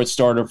 4th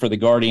starter for the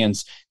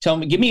Guardians.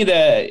 Give me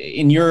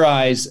in your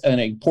eyes, an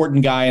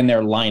important guy in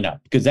their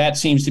lineup, because that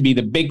seems to be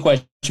the big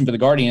question for the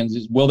Guardians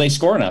is, will they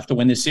score enough to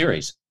win this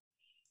series?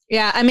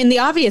 Yeah, I mean, the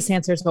obvious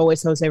answer is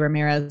always Jose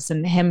Ramirez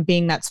and him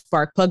being that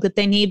spark plug that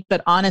they need.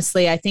 But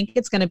honestly, I think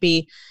it's going to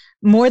be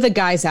more the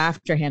guys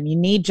after him. You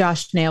need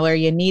Josh Naylor,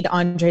 you need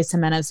Andres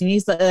Gimenez, you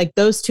need like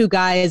those 2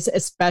 guys,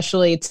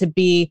 especially to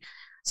be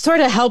sort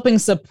of helping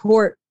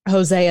support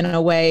Jose in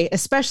a way,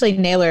 especially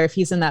Naylor if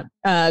he's in that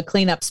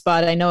cleanup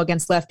spot. I know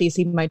against lefties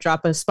he might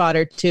drop a spot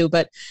or 2,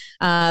 but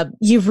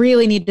you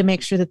really need to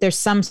make sure that there's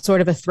some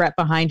sort of a threat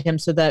behind him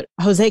so that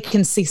Jose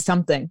can see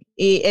something.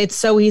 It's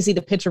so easy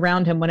to pitch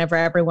around him whenever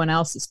everyone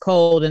else is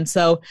cold. And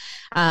so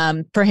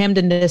for him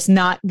to just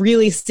not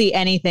really see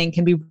anything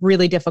can be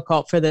really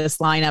difficult for this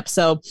lineup.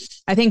 So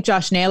I think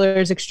Josh Naylor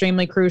is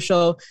extremely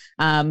crucial.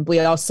 We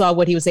all saw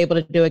what he was able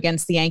to do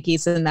against the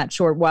Yankees in that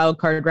short wild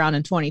card round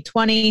in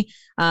 2020.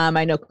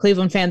 I know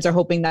Cleveland fans are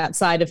hoping that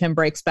side of him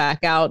breaks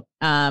back out.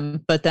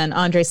 But then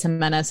Andres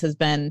Gimenez has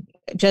been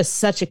just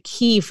such a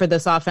key for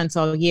this offense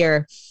all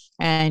year.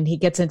 And he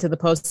gets into the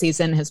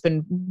postseason, has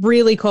been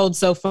really cold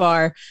so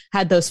far,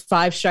 had those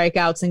 5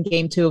 strikeouts in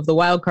game 2 of the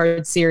wild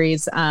card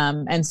series.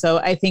 And so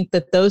I think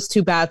that those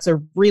 2 bats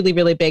are really,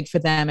 really big for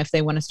them if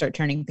they want to start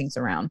turning things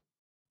around.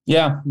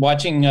 Yeah,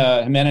 watching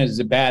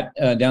Gimenez bat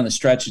down the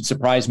stretch, it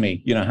surprised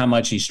me, how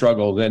much he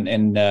struggled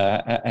and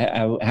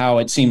how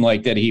it seemed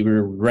like that he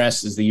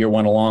regressed as the year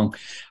went along.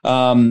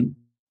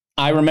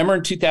 I remember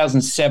in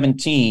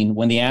 2017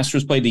 when the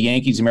Astros played the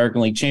Yankees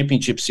American League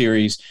Championship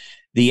Series,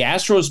 the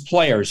Astros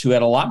players who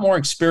had a lot more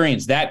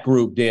experience, that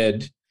group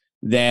did,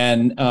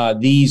 than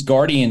these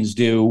Guardians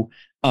do.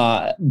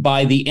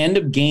 By the end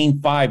of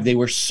Game 5, they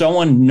were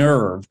so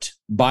unnerved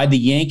by the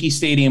Yankee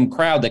Stadium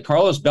crowd that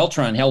Carlos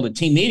Beltran held a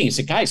team meeting and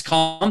said, guys,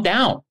 calm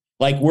down.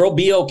 Like, we'll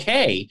be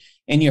okay.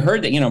 And you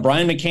heard that,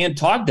 Brian McCann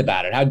talked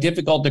about it, how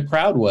difficult the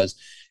crowd was.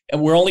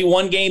 And we're only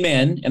 1 game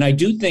in, and I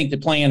do think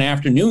that playing an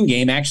afternoon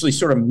game actually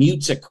sort of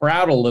mutes a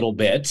crowd a little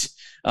bit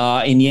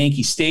in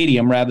Yankee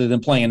Stadium rather than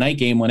playing a night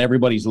game when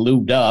everybody's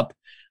lubed up,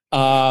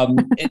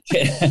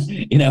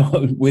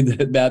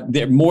 with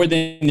about more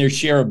than their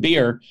share of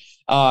beer.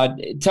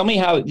 Tell me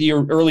how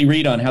your early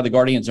read on how the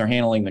Guardians are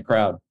handling the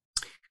crowd.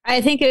 I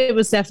think it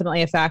was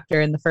definitely a factor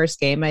in the first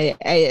game.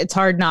 It's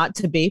hard not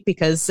to be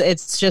because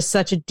it's just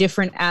such a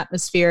different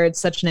atmosphere.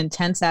 It's such an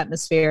intense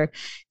atmosphere.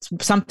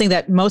 It's something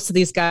that most of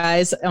these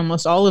guys,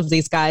 almost all of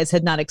these guys,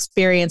 had not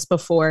experienced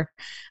before.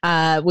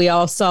 We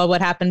all saw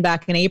what happened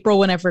back in April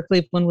whenever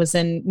Cleveland was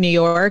in New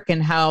York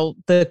and how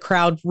the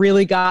crowd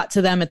really got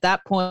to them at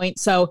that point.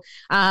 So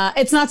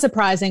it's not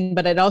surprising,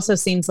 but it also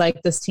seems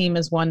like this team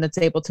is one that's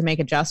able to make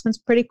adjustments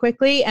pretty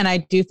quickly. And I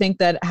do think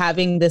that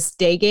having this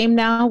day game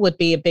now would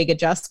be a big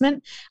adjustment.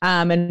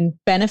 And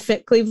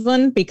benefit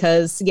Cleveland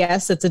because,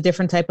 yes, it's a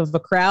different type of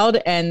a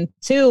crowd. And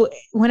 2,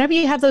 whenever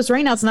you have those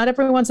rainouts, not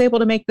everyone's able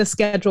to make the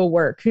schedule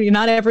work.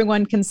 Not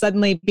everyone can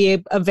suddenly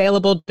be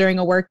available during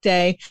a work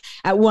day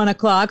at 1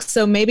 o'clock.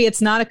 So maybe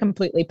it's not a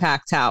completely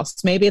packed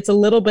house. Maybe it's a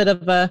little bit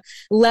of a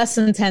less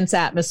intense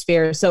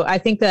atmosphere. So I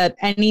think that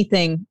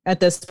anything at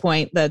this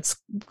point that's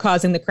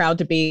causing the crowd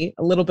to be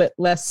a little bit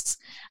less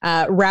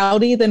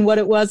rowdy than what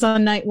it was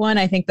on night 1,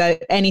 I think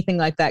that anything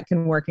like that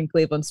can work in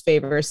Cleveland's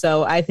favor.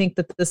 So I think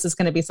that this is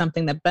going to be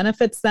something that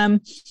benefits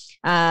them.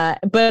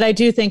 But I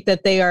do think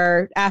that they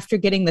are, after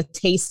getting the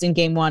taste in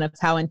game 1 of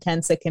how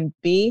intense it can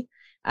be,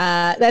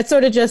 that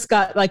sort of just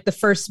got like the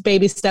first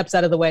baby steps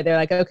out of the way. They're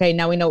like, okay,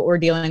 now we know what we're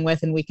dealing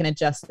with and we can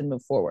adjust and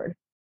move forward.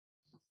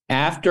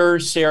 After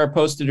Sarah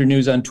posted her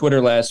news on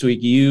Twitter last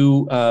week,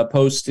 you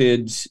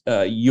posted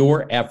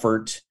your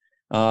effort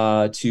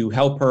to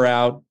help her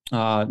out.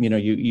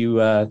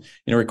 You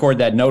record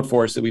that note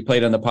for us that we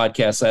played on the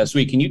podcast last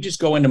week. Can you just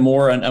go into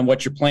more on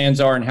what your plans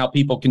are and how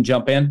people can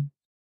jump in?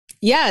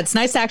 Yeah, it's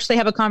nice to actually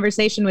have a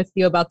conversation with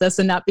you about this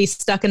and not be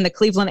stuck in the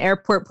Cleveland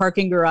airport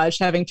parking garage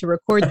having to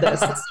record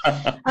this.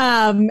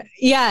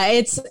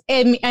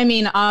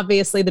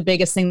 Obviously the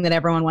biggest thing that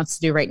everyone wants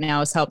to do right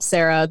now is help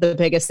Sarah. The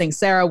biggest thing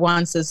Sarah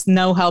wants is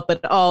no help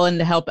at all and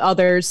to help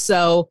others.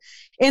 So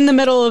in the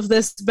middle of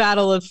this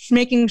battle of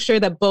making sure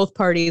that both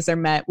parties are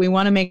met, we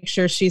want to make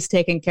sure she's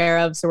taken care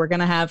of. So we're going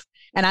to have,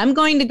 and I'm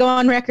going to go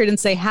on record and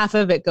say half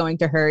of it going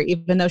to her,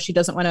 even though she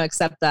doesn't want to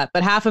accept that,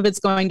 but half of it's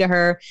going to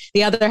her.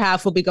 The other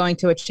half will be going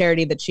to a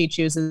charity that she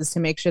chooses to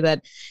make sure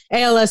that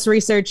ALS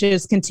research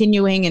is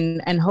continuing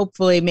and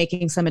hopefully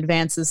making some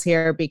advances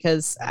here.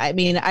 Because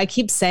I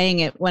keep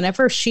saying it,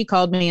 whenever she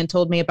called me and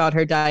told me about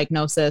her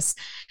diagnosis,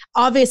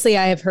 obviously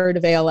I have heard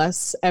of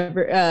ALS.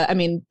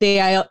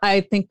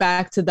 I think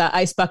back to the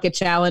Ice Bucket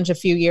Challenge a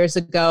few years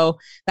ago.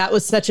 That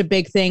was such a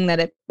big thing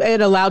that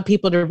it allowed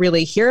people to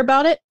really hear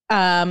about it.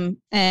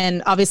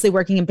 And obviously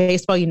working in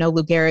baseball,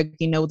 Lou Gehrig,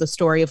 the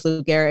story of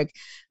Lou Gehrig.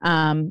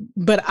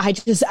 But I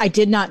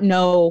did not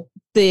know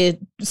the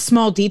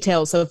small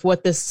details of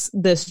what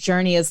this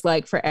journey is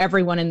like for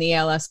everyone in the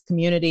ALS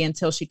community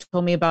until she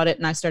told me about it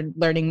and I started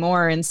learning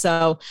more. And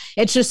so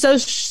it's just so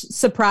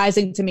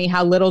surprising to me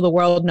how little the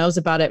world knows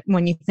about it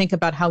when you think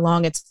about how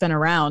long it's been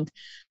around.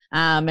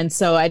 And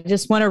so I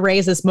just want to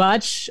raise as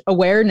much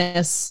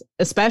awareness,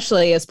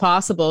 especially as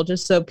possible,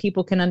 just so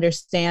people can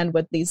understand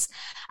what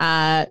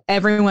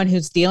everyone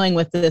who's dealing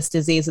with this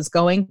disease is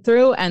going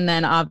through. And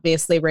then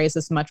obviously raise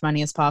as much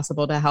money as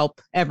possible to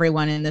help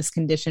everyone in this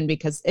condition,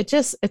 because it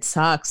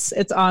sucks.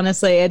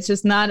 It's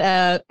just not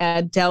a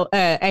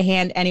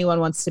hand anyone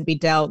wants to be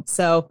dealt.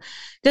 So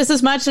just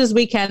as much as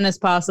we can as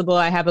possible.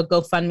 I have a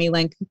GoFundMe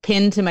link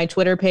pinned to my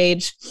Twitter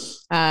page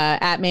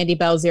at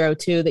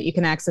MandyBell02 that you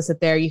can access it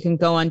there. You can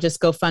go on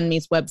just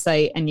GoFundMe's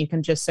website and you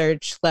can just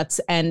search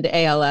Let's End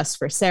ALS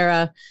for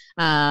Sarah.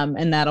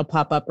 And that'll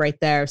pop up right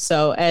there.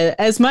 So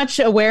as much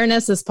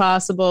awareness as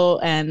possible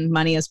and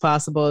money as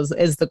possible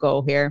is the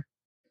goal here.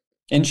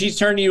 And she's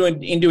turned you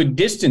into a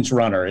distance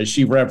runner, as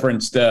she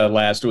referenced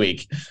last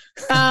week.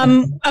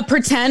 A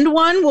pretend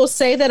one. We'll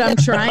say that I'm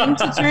trying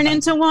to turn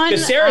into one.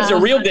 Because Sarah's a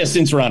real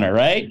distance runner,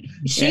 right?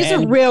 She's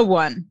a real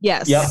one.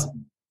 Yes. Yep.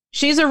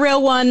 She's a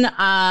real one.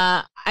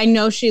 I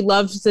know she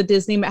loves the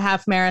Disney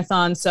half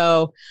marathon.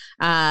 So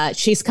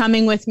she's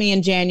coming with me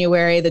in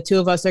January. The two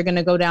of us are going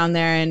to go down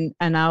there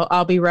and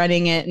I'll be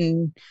running it,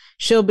 and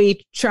she'll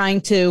be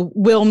trying to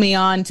will me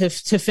on to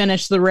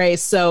finish the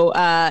race. So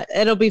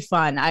it'll be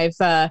fun. I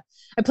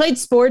played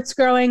sports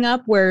growing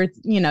up where,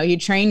 you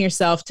train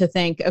yourself to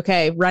think,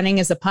 okay, running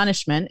is a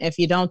punishment. If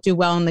you don't do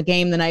well in the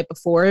game the night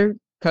before,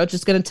 coach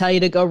is going to tell you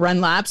to go run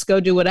laps, go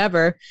do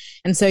whatever.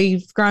 And so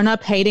you've grown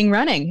up hating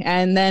running.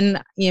 And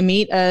then you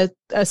meet a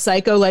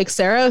psycho like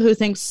Sarah who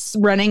thinks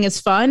running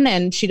is fun,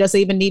 and she doesn't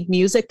even need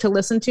music to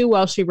listen to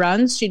while she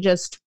runs. She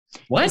just...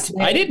 What?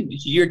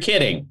 You're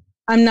kidding.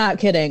 I'm not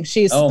kidding.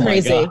 She's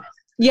crazy.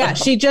 Yeah,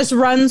 she just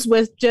runs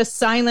with just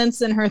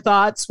silence in her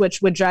thoughts,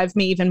 which would drive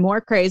me even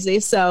more crazy.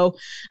 So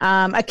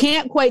I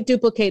can't quite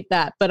duplicate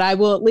that, but I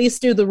will at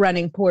least do the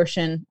running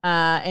portion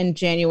in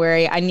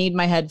January. I need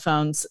my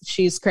headphones.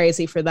 She's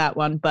crazy for that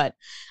one. But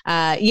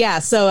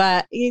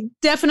so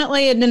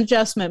definitely an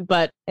adjustment,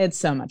 but it's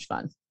so much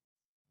fun.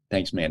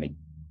 Thanks, Mandy.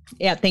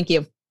 Yeah, thank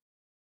you.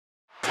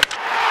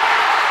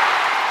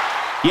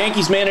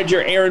 Yankees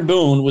manager Aaron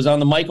Boone was on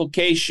the Michael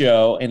Kay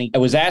show, and he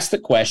was asked the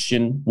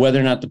question whether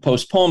or not the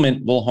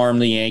postponement will harm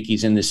the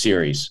Yankees in the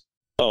series.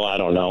 Oh, I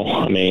don't know.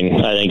 I mean,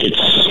 I think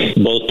it's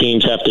both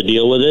teams have to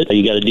deal with it.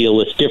 You got to deal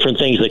with different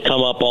things that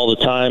come up all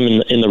the time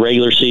in the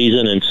regular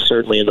season and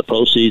certainly in the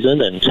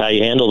postseason, and it's how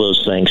you handle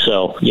those things.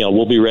 So,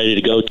 we'll be ready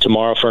to go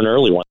tomorrow for an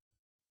early one.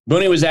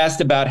 Boone was asked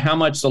about how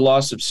much the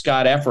loss of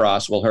Scott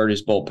Effross will hurt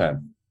his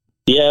bullpen.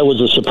 Yeah, it was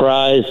a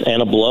surprise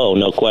and a blow,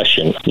 no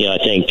question. I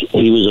think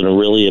he was in a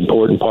really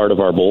important part of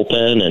our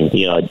bullpen, and,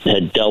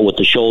 had dealt with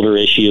the shoulder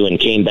issue and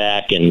came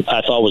back, and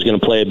I thought was going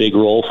to play a big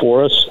role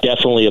for us.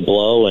 Definitely a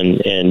blow,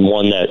 and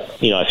one that,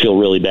 I feel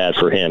really bad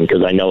for him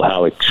because I know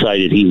how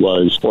excited he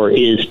was or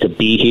is to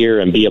be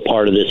here and be a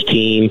part of this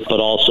team, but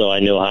also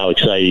I know how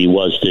excited he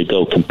was to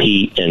go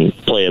compete and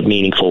play a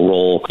meaningful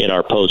role in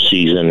our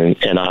postseason,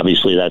 and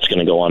obviously that's going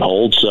to go on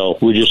hold. So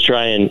we just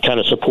try and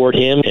kind of support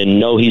him and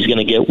know he's going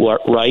to get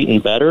right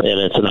and better, and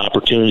it's an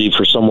opportunity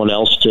for someone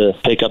else to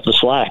pick up the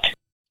slack.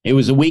 It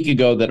was a week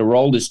ago that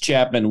Aroldis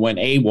Chapman went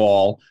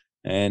AWOL,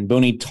 and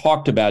Booney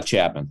talked about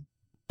Chapman.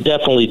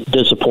 Definitely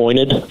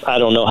disappointed. I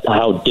don't know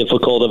how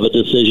difficult of a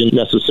decision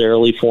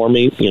necessarily for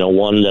me,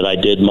 one that I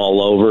did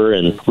mull over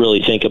and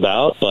really think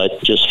about, but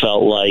just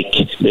felt like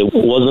it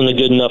wasn't a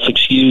good enough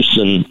excuse,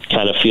 and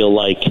kind of feel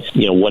like,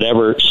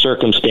 whatever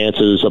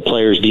circumstances a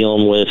player's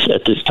dealing with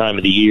at this time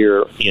of the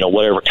year,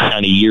 whatever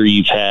kind of year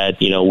you've had,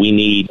 we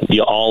need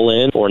you all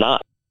in or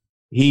not.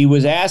 He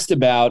was asked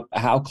about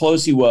how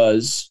close he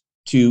was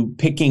to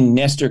picking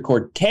Nestor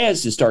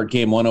Cortez to start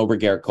game one over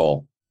Garrett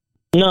Cole.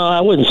 No,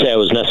 I wouldn't say I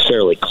was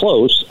necessarily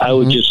close. I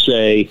would just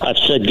say, I've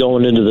said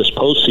going into this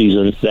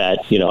postseason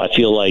that, I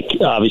feel like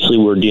obviously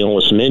we're dealing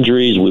with some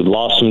injuries. We've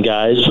lost some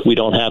guys. We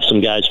don't have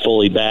some guys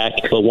fully back.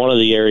 But one of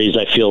the areas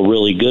I feel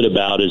really good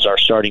about is our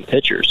starting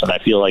pitchers. And I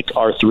feel like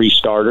our three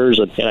starters,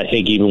 and I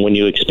think even when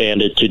you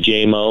expand it to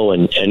J-Mo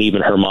and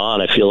even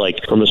Herman, I feel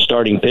like from a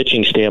starting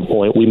pitching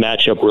standpoint, we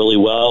match up really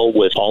well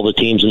with all the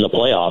teams in the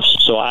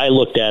playoffs. So I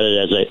looked at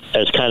it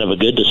as kind of a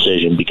good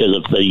decision because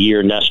of the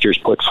year Nestor's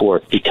put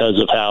forth, because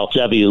of how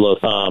Sevy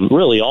looked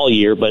really all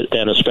year, but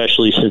then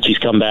especially since he's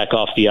come back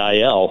off the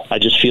IL. I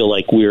just feel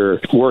like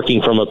we're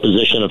working from a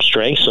position of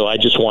strength, so I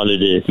just wanted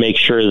to make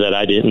sure that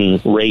I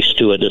didn't race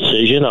to a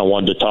decision. I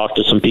wanted to talk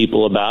to some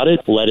people about it,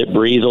 let it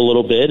breathe a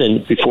little bit,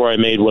 and before I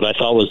made what I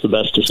thought was the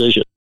best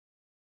decision.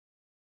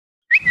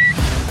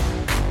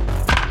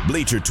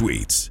 Bleacher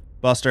Tweets.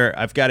 Buster,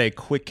 I've got a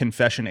quick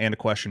confession and a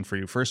question for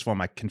you. First of all,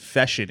 my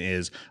confession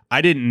is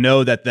I didn't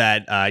know that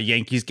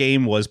Yankees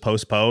game was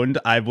postponed.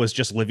 I was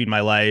just living my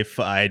life.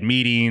 I had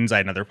meetings. I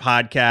had another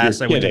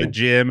podcast. I went to the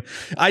gym.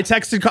 I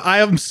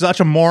am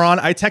such a moron.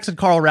 I texted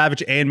Carl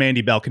Ravitch and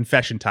Mandy Bell,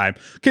 confession time.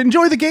 Can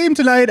enjoy the game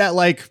tonight at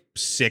like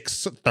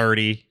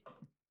 6:30.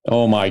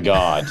 Oh, my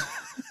God.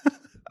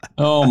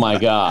 Oh my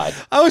God!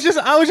 I was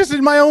just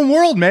in my own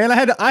world, man.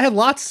 I had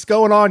lots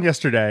going on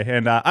yesterday,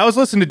 and I was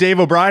listening to Dave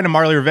O'Brien and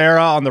Marly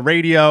Rivera on the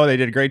radio. They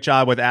did a great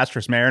job with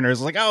Astros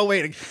Mariners. I was like, oh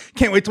wait,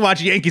 can't wait to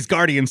watch Yankees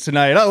Guardians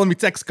tonight. Oh, let me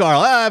text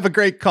Carl. I have a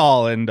great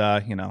call, and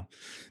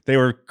they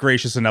were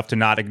gracious enough to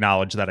not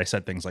acknowledge that I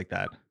said things like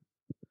that.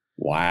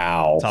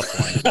 Wow,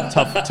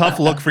 tough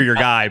look for your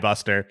guy,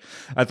 Buster.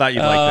 I thought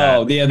you'd like that.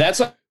 Oh yeah,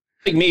 that's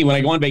like me when I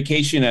go on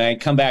vacation and I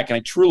come back and I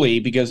truly,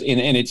 because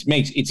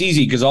it's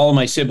easy because all of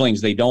my siblings,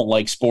 they don't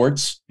like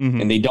sports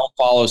and they don't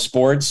follow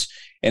sports.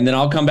 And then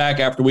I'll come back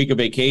after a week of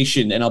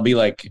vacation and I'll be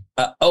like,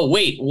 oh,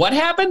 wait, what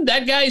happened?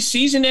 That guy's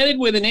season ended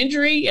with an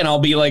injury? And I'll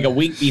be like a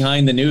week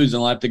behind the news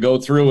and I'll have to go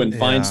through and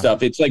find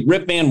stuff. It's like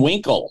Rip Van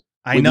Winkle.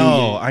 I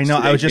know. I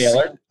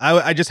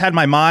just had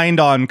my mind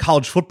on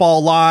college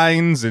football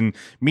lines and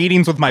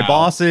meetings with my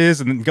bosses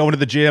and going to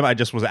the gym. I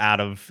just was out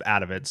of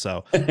it.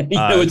 So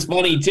it's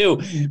funny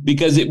too,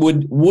 because it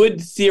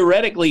would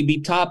theoretically be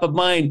top of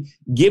mind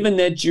given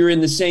that you're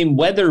in the same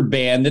weather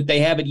band that they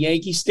have at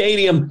Yankee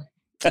Stadium.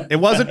 It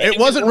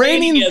wasn't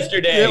raining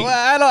yesterday.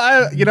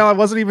 I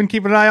wasn't even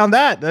keeping an eye on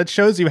that. That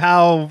shows you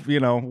how,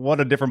 what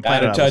a different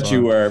planet. Out of touch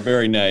you were.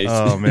 Very nice.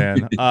 Oh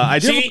man. I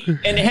see,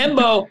 and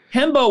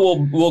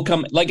Hembo will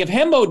come. Like if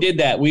Hembo did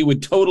that, we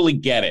would totally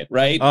get it,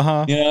 right?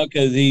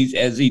 Because he's,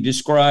 as he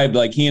described,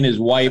 like he and his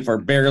wife are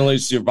barely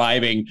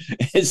surviving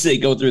as they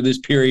go through this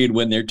period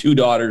when their two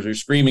daughters are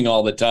screaming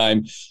all the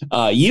time.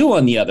 You,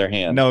 on the other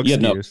hand, no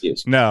excuse. You have no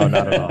excuse. No,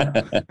 not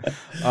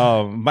at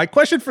all. My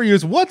question for you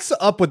is, what's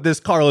up with this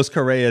Carlos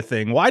Correa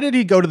thing? Why did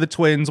he go to the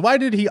Twins? Why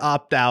did he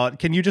opt out?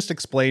 Can you just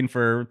explain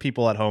for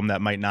people at home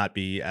that might not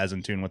be as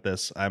in tune with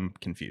this? I'm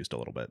confused a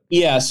little bit.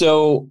 Yeah,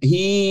 so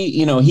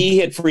he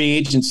hit free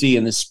agency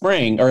in the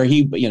spring, or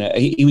he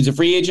was a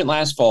free agent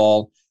last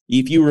fall.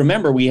 If you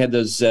remember, we had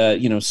those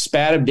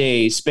spate of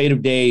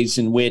days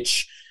in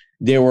which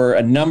there were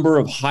a number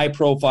of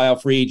high-profile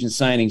free agent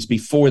signings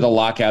before the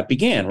lockout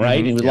began, right?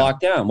 And it was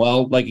locked down.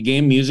 Well, like a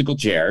game of musical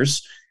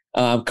chairs,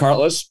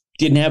 Carlos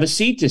didn't have a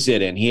seat to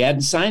sit in. He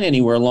hadn't signed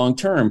anywhere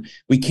long-term.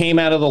 We came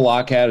out of the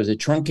lockout as a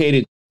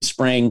truncated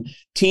spring.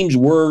 Teams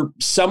were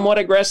somewhat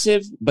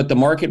aggressive, but the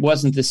market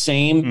wasn't the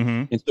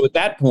same. And so at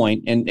that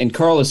point, and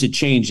Carlos had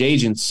changed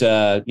agents,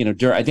 I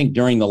think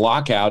during the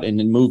lockout, and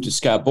then moved to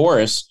Scott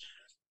Boras.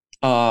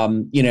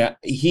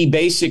 He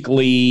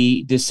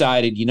basically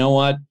decided, you know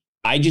what?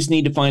 I just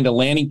need to find a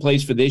landing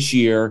place for this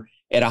year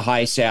at a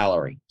high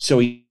salary. So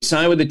he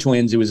signed with the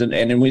Twins. It was and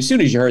as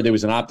soon as you heard there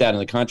was an opt-out in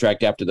the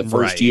contract after the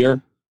first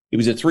year, it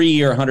was a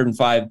 3-year,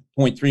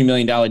 $105.3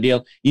 million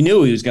deal. You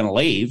knew he was going to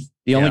leave.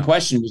 The only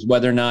question was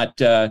whether or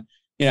not,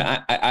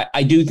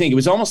 I do think it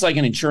was almost like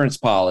an insurance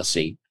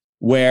policy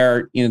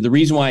where, the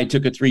reason why I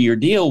took a 3-year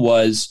deal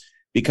was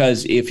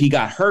because if he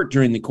got hurt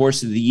during the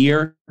course of the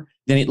year,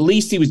 then at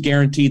least he was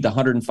guaranteed the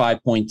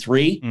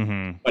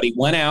 105.3. But he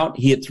went out,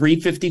 he hit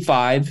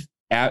 355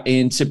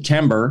 in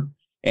September,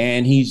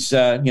 and he's,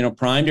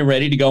 primed and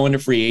ready to go into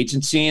free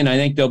agency. And I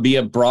think there'll be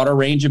a broader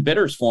range of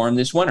bidders for him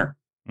this winter.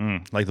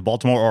 Like the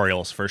Baltimore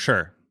Orioles, for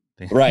sure.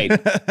 Right.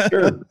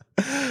 Sure.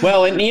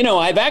 Well, and,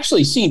 I've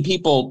actually seen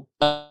people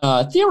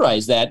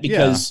theorize that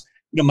because,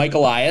 Mike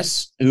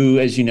Elias, who,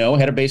 as you know,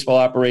 head of baseball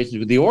operations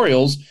with the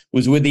Orioles,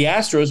 was with the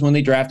Astros when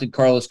they drafted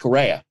Carlos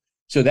Correa.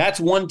 So that's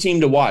one team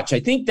to watch. I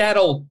think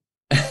that'll,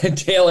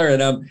 Taylor,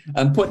 and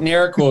I'm putting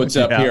air quotes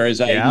up here as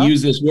I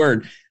use this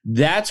word.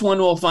 That's when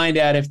we'll find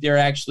out if they're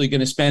actually going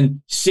to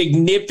spend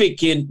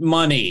significant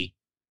money.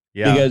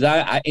 Yeah. Because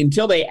I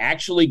until they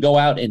actually go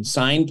out and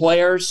sign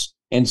players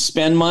and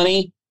spend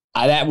money,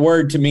 that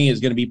word to me is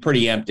going to be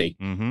pretty empty.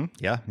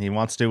 Yeah, he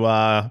wants to.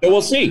 So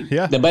we'll see.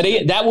 Yeah, but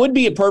that would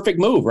be a perfect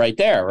move right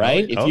there,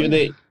 right?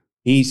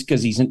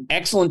 He's an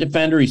excellent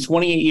defender. He's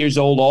 28 years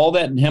old. All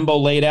that Hembo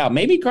laid out.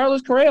 Maybe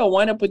Carlos Correa will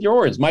wind up with your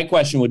Orioles. My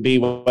question would be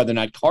whether or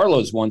not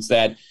Carlos wants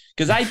that,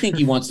 because I think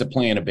he wants to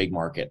play in a big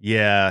market.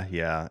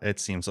 Yeah. It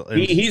seems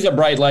he's a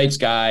bright lights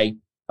guy.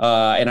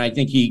 And I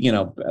think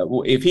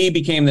if he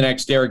became the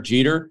next Derek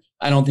Jeter,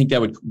 I don't think that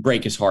would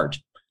break his heart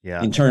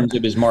in terms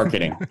of his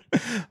marketing.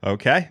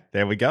 Okay,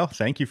 there we go.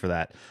 Thank you for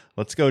that.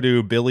 Let's go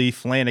to Billy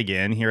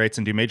Flanagan. He writes,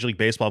 do Major League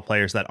Baseball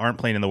players that aren't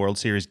playing in the World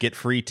Series get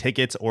free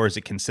tickets, or is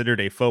it considered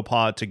a faux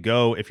pas to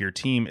go if your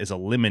team is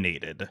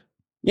eliminated?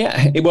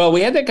 Yeah, well,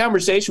 we had that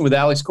conversation with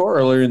Alex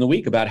Cora earlier in the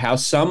week about how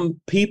some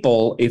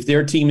people, if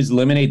their team is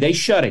eliminated, they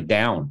shut it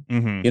down.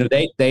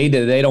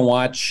 They don't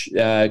watch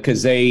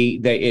because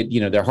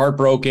they're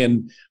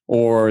heartbroken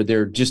or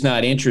they're just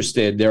not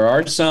interested. There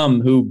are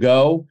some who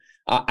go.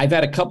 I've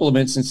had a couple of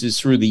instances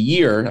through the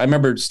year. I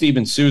remember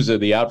Steven Souza,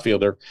 the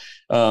outfielder,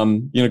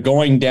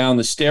 going down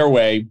the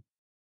stairway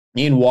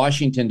in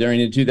Washington during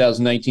the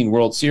 2019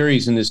 World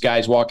Series, and this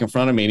guy's walking in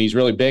front of me, and he's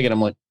really big, and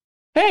I'm like,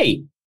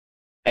 hey,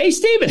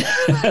 Steven,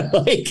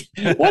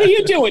 what are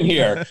you doing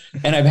here?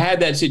 And I've had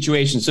that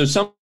situation. So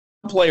some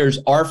players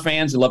are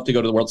fans that love to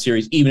go to the World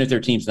Series, even if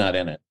their team's not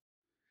in it.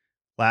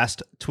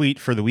 Last tweet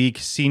for the week,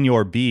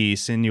 Senior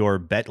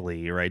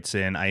Betley writes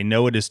in, I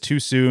know it is too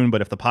soon,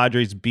 but if the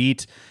Padres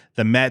beat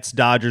the Mets,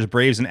 Dodgers,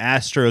 Braves, and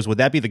Astros, would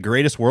that be the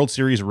greatest World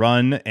Series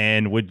run?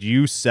 And would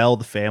you sell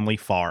the family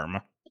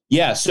farm?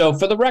 Yeah, so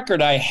for the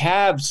record, I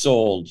have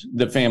sold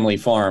the family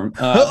farm.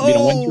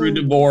 Went through a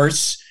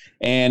divorce.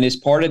 And as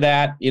part of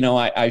that,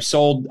 I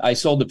sold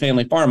the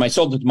family farm. I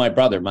sold it to my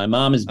brother. My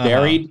mom is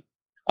buried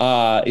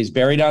on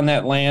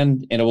that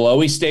land, and it will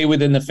always stay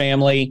within the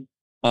family.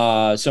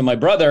 So my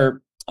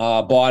brother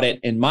bought it,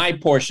 and my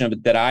portion of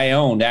it that I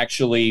owned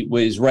actually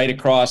was right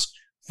across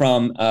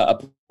from a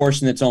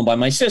portion that's owned by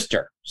my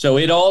sister. So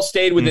it all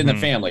stayed within the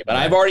family, but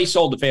I've already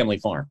sold the family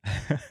farm.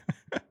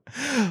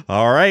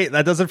 All right.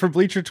 That does it for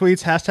Bleacher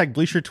Tweets. #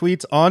 Bleacher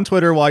Tweets on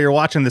Twitter while you're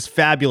watching this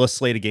fabulous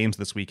slate of games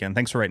this weekend.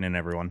 Thanks for writing in,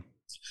 everyone.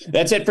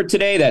 That's it for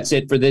today. That's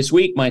it for this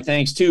week. My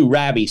thanks to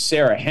Rabbi,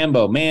 Sarah,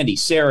 Hembo, Mandy,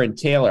 Sarah, and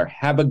Taylor.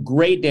 Have a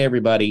great day,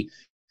 everybody.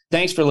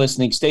 Thanks for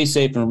listening. Stay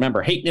safe. And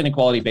remember, hate and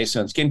inequality based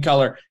on skin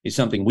color is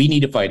something we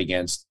need to fight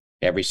against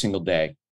every single day.